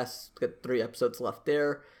podcasts. We've got 3 episodes left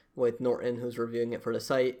there with Norton, who's reviewing it for the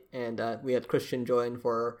site, and we had Christian join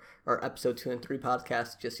for our episode 2 and 3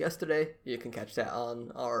 podcast just yesterday. You can catch that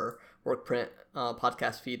on our Workprint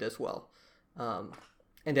podcast feed as well. And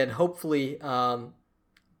then hopefully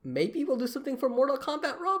maybe we'll do something for Mortal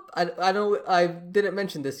Kombat, Rob. I know I didn't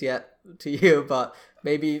mention this yet to you, but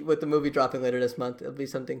maybe with the movie dropping later this month, it'll be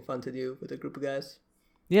something fun to do with a group of guys.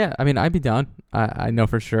 Yeah, I mean, I'd be down. I know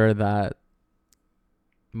for sure that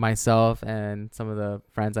myself and some of the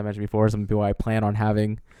friends I mentioned before, some people I plan on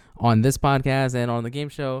having on this podcast and on the game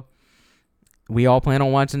show, we all plan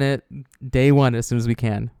on watching it day one as soon as we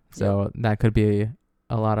can. So that could be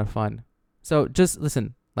a lot of fun. So just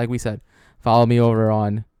listen, like we said, follow me over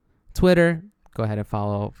on Twitter. Go ahead and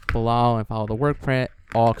follow Bilal and follow The Workprint.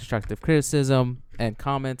 All constructive criticism and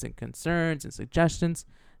comments and concerns and suggestions,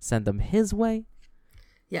 send them his way.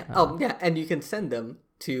 Yeah. And you can send them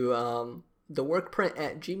to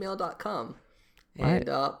theworkprint@gmail.com. And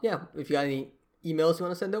if you got any emails you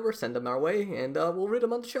want to send over, send them our way, and we'll read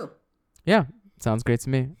them on the show. Yeah, sounds great to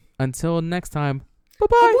me. Until next time, bye-bye.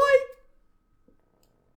 Bye-bye.